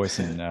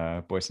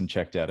 Boyson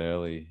checked out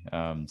early.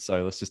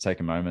 So let's just take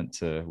a moment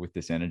to, with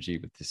this energy,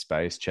 with this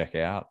space, check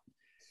out.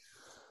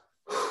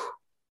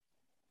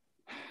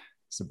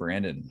 So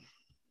Brandon,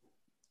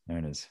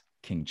 known as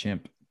King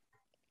Chimp,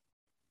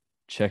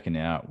 checking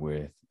out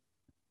with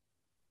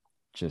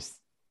just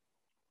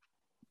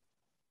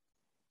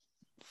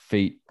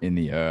feet in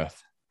the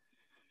earth,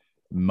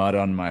 mud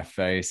on my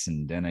face,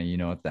 and Dene, you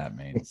know what that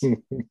means.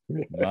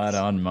 Mud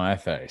on my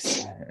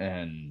face,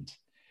 and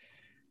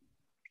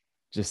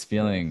just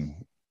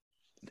feeling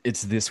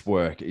it's this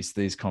work, it's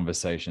these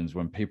conversations.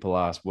 When people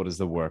ask, what does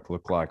the work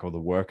look like? Or the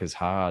work is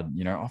hard,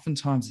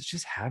 oftentimes it's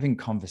just having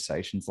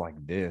conversations like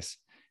this.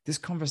 This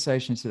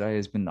conversation today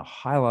has been the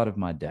highlight of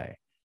my day.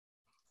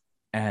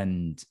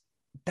 And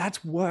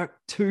that's work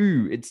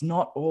too. It's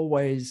not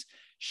always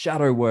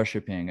shadow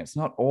worshiping. It's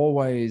not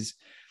always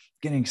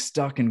getting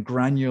stuck and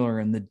granular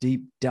in the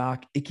deep,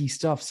 dark, icky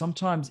stuff.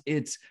 Sometimes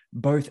it's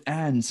both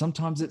and.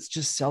 Sometimes it's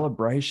just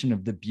celebration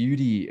of the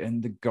beauty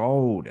and the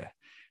gold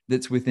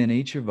that's within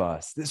each of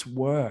us. This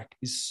work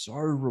is so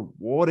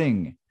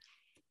rewarding.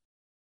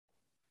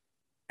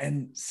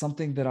 And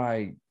something that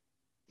I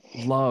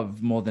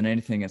love more than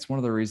anything, it's one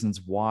of the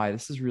reasons why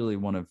this is really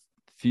one of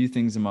few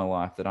things in my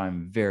life that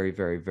I'm very,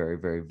 very, very,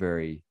 very,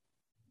 very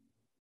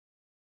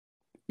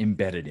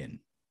embedded in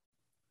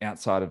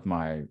outside of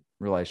my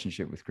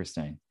relationship with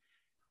Christine,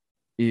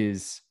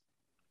 is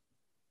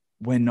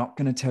we're not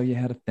going to tell you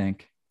how to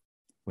think.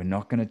 We're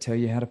not going to tell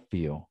you how to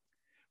feel.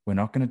 We're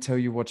not going to tell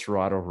you what's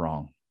right or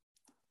wrong.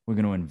 We're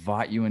going to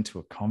invite you into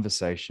a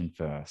conversation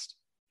first,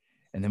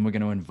 and then we're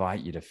going to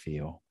invite you to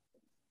feel.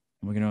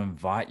 And we're going to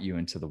invite you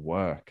into the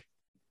work.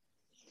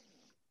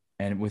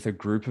 And with a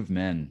group of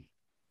men,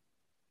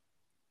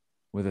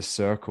 with a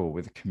circle,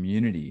 with a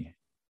community,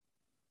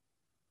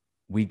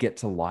 we get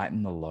to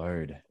lighten the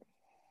load.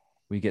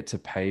 We get to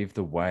pave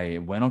the way.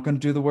 We're not going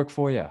to do the work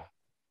for you,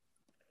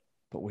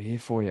 but we're here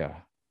for you.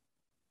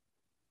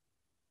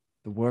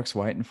 The work's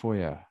waiting for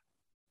you,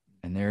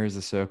 and there is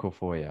a circle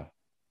for you.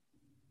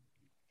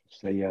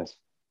 Say yes.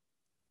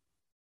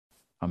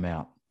 I'm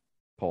out.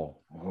 Paul.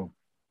 Oh,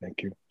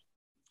 thank you.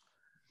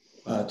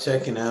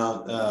 Checking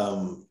out,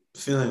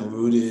 feeling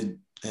rooted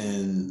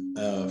and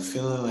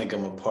feeling like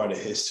I'm a part of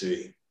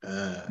history.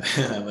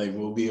 Like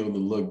we'll be able to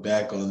look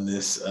back on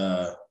this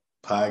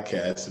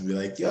podcast and be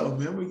like, yo,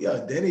 remember,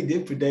 Dene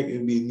did predict it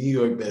would be New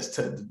York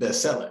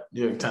bestseller,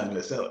 New York Times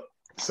bestseller.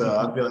 So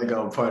I feel like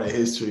I'm a part of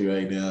history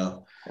right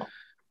now.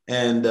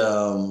 And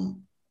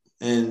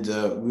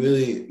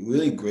really,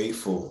 really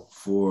grateful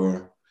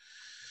for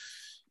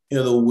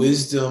the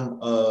wisdom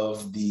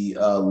of the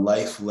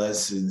life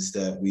lessons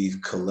that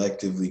we've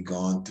collectively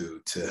gone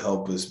through to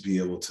help us be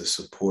able to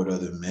support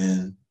other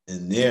men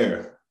in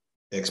their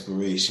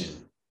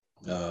exploration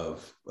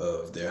of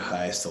their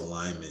highest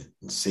alignment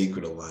and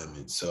sacred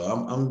alignment. So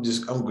I'm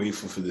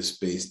grateful for this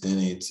space,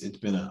 Dene. It's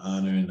been an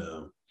honor, and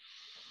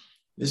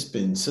it's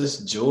been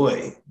such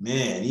joy,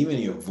 man. Even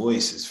your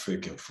voice is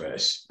freaking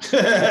fresh.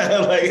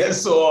 Like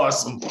that's so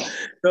awesome.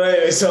 So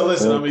anyway,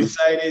 listen, I'm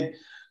excited.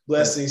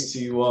 Blessings to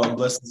you all.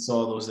 Blessings to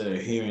all those that are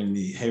hearing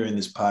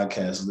this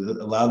podcast.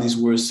 Allow these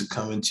words to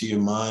come into your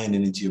mind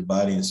and into your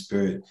body and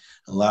spirit.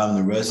 Allow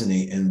them to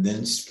resonate, and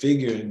then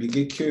figure and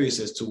get curious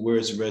as to where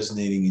it's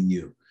resonating in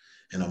you.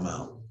 And I'm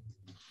out.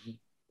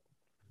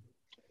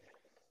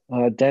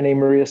 Dene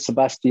Maria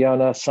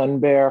Sebastiana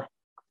Sunbear.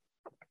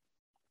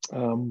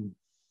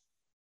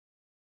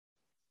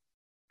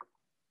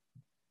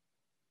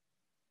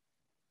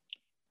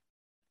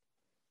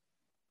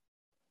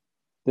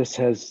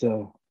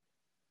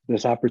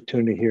 This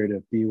opportunity here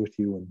to be with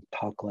you and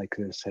talk like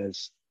this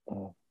has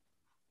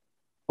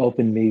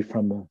opened me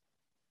from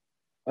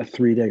a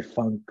 3-day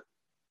funk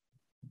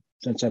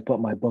Since I put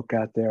my book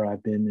out there,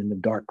 I've been in the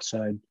dark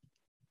side,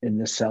 in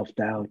the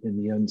self-doubt,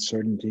 in the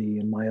uncertainty,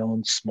 in my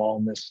own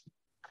smallness,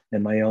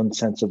 and my own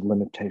sense of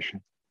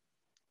limitation.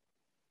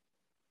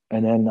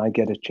 And then I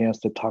get a chance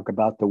to talk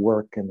about the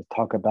work and to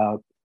talk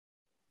about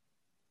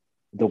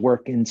the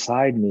work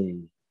inside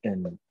me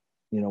and,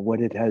 what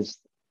it has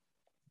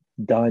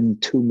done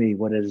to me,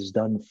 what it has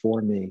done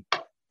for me,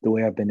 the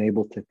way I've been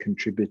able to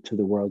contribute to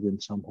the world in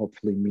some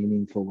hopefully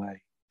meaningful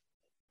way.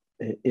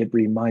 It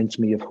reminds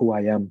me of who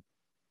I am,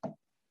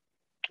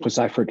 because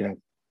I forget.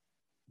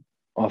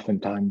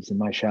 Oftentimes, and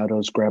my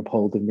shadows grab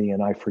hold of me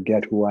and I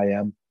forget who I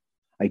am.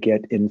 I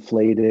get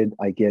inflated,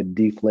 I get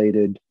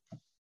deflated.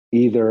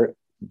 Either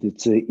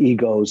it's the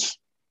ego's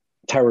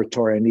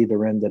territory on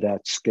either end of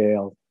that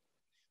scale.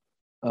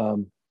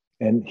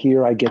 And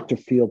here I get to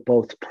feel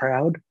both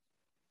proud,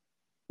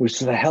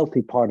 which is a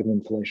healthy part of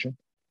inflation,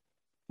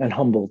 and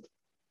humbled,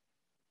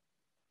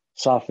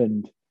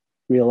 softened,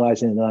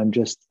 realizing that I'm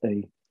just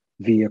a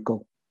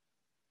vehicle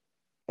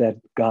that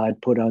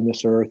God put on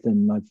this earth,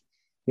 and I've,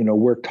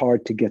 worked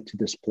hard to get to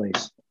this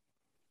place.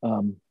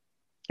 And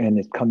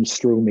it comes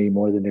through me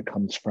more than it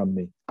comes from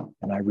me.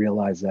 And I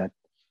realize that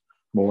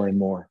more and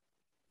more.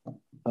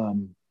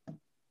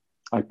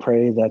 I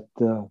pray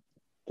that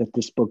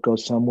this book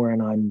goes somewhere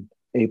and I'm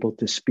able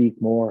to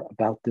speak more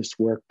about this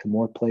work to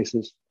more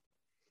places.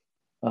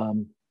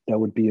 That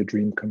would be a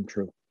dream come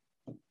true.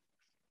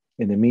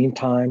 In the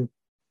meantime,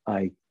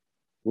 I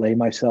lay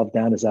myself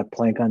down as that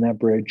plank on that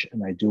bridge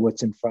and I do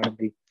what's in front of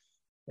me,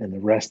 and the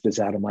rest is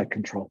out of my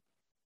control.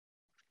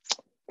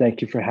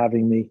 Thank you for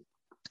having me.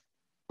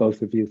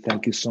 Both of you,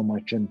 thank you so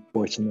much, and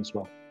Boyson as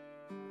well.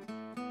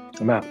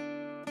 I'm out.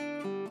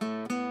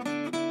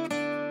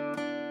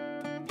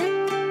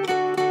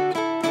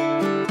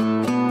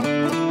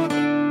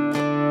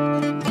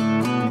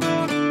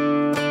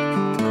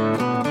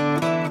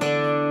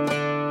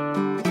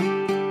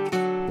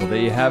 There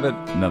you have it,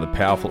 another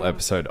powerful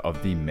episode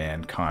of the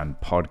Mankind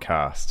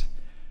Podcast.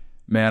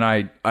 Man,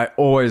 I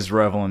always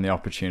revel in the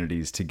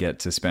opportunities to get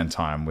to spend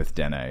time with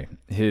Dene.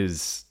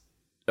 His,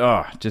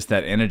 just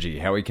that energy,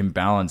 how he can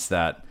balance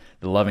that,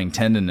 the loving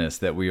tenderness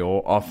that we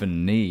all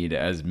often need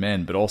as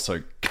men, but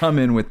also come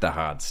in with the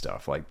hard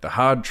stuff, like the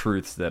hard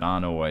truths that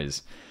aren't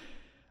always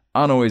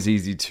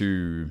easy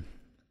to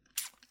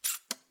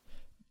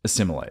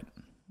assimilate,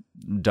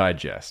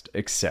 digest,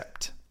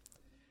 accept.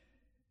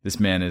 This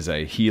man is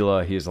a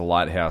healer. He is a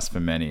lighthouse for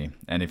many.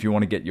 And if you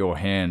want to get your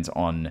hands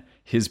on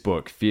his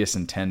book, Fierce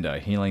and Tender,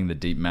 Healing the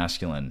Deep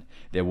Masculine,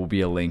 there will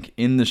be a link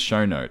in the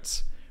show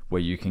notes where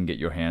you can get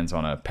your hands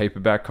on a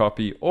paperback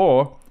copy,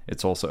 or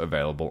it's also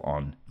available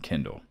on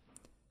Kindle.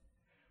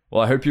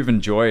 Well, I hope you've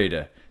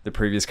enjoyed the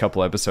previous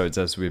couple episodes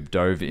as we've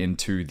dove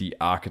into the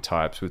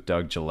archetypes with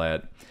Doug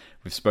Gillette.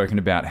 We've spoken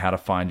about how to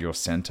find your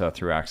center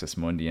through Axis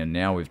Mundi, and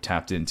now we've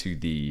tapped into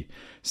the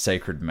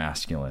sacred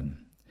masculine.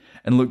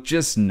 And look,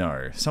 just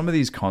know, some of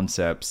these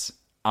concepts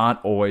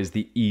aren't always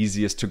the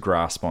easiest to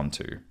grasp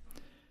onto.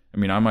 I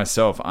mean,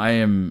 I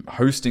am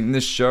hosting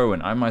this show,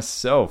 and I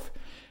myself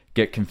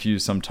get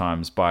confused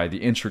sometimes by the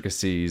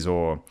intricacies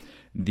or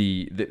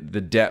the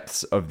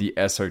depths of the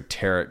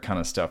esoteric kind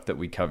of stuff that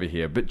we cover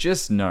here. But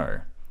just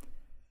know,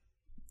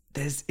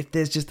 if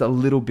there's just a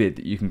little bit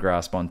that you can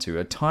grasp onto,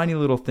 a tiny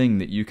little thing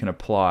that you can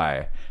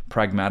apply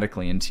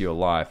pragmatically into your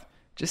life,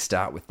 just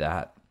start with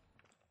that.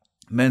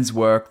 Men's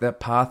work, that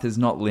path is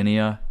not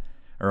linear,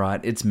 all right?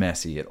 It's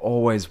messy. It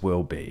always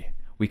will be.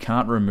 We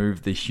can't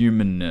remove the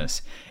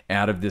humanness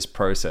out of this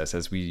process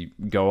as we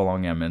go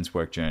along our men's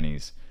work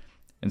journeys.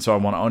 And so I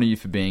want to honor you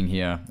for being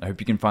here. I hope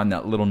you can find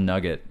that little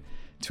nugget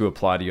to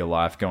apply to your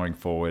life going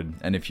forward.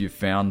 And if you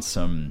found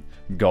some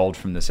gold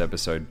from this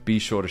episode, be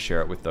sure to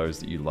share it with those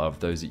that you love,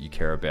 those that you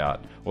care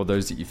about, or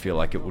those that you feel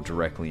like it will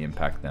directly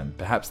impact them.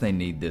 Perhaps they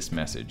need this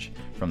message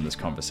from this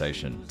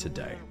conversation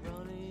today.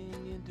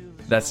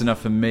 That's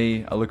enough for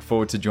me. I look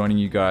forward to joining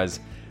you guys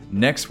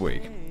next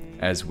week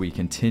as we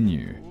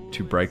continue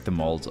to break the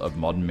molds of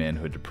modern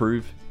manhood to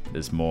prove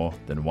there's more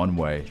than one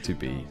way to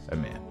be a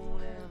man.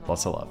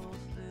 Lots of love.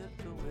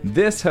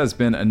 This has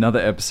been another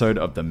episode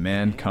of the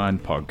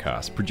Mankind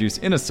Podcast,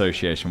 produced in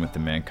association with the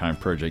Mankind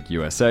Project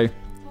USA.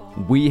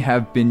 We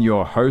have been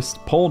your hosts,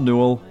 Paul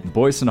Newell,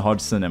 Boyson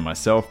Hodgson, and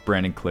myself,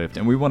 Brandon Clift,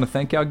 and we want to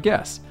thank our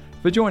guests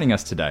for joining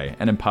us today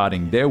and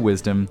imparting their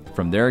wisdom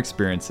from their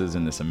experiences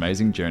in this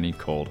amazing journey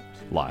called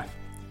life.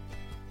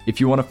 If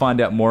you want to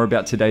find out more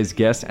about today's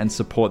guests and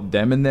support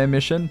them in their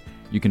mission,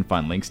 you can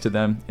find links to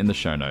them in the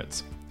show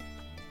notes.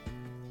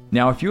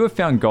 Now, if you have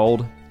found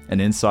gold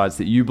and insights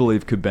that you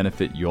believe could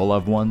benefit your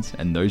loved ones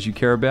and those you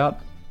care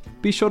about,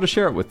 be sure to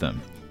share it with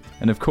them.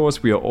 And of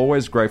course, we are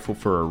always grateful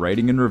for a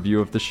rating and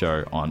review of the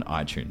show on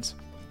iTunes.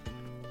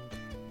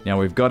 Now,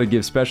 we've got to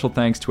give special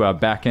thanks to our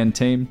back-end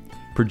team,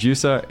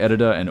 producer,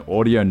 editor, and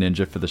audio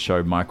ninja for the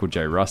show, Michael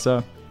J.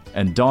 Russer,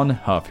 and Don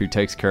Huff, who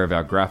takes care of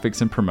our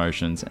graphics and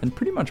promotions and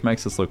pretty much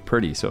makes us look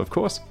pretty. So, of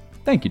course,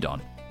 thank you,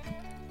 Don.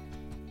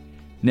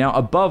 Now,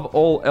 above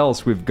all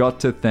else, we've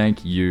got to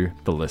thank you,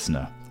 the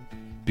listener,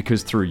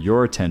 because through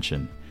your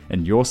attention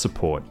and your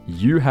support,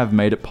 you have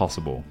made it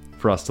possible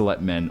for us to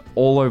let men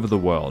all over the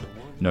world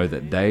know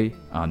that they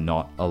are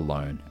not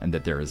alone and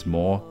that there is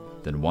more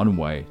than one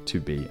way to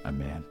be a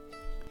man.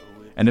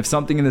 And if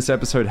something in this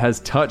episode has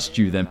touched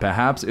you, then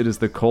perhaps it is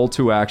the call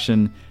to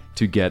action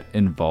to get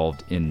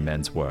involved in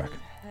men's work.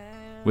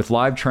 With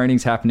live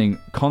trainings happening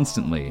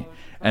constantly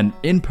and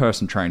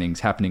in-person trainings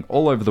happening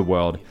all over the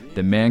world,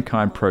 the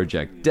Mankind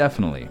Project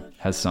definitely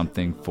has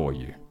something for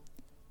you.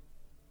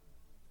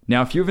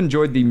 Now, if you've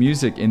enjoyed the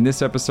music in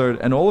this episode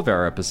and all of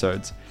our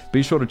episodes,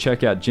 be sure to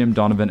check out Jim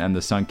Donovan and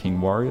the Sun King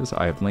Warriors.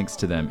 I have links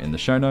to them in the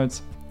show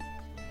notes.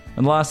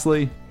 And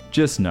lastly,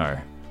 just know,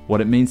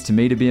 what it means to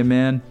me to be a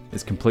man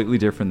is completely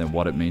different than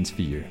what it means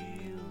for you.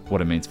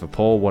 What it means for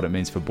Paul, what it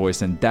means for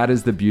Boyson, that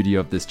is the beauty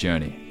of this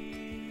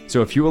journey.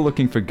 So if you are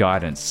looking for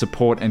guidance,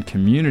 support, and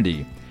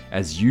community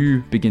as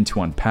you begin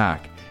to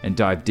unpack and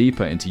dive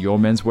deeper into your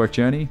men's work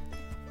journey,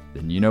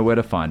 then you know where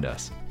to find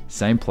us.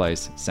 Same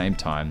place, same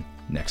time,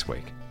 next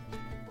week.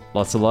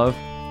 Lots of love.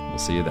 We'll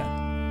see you then.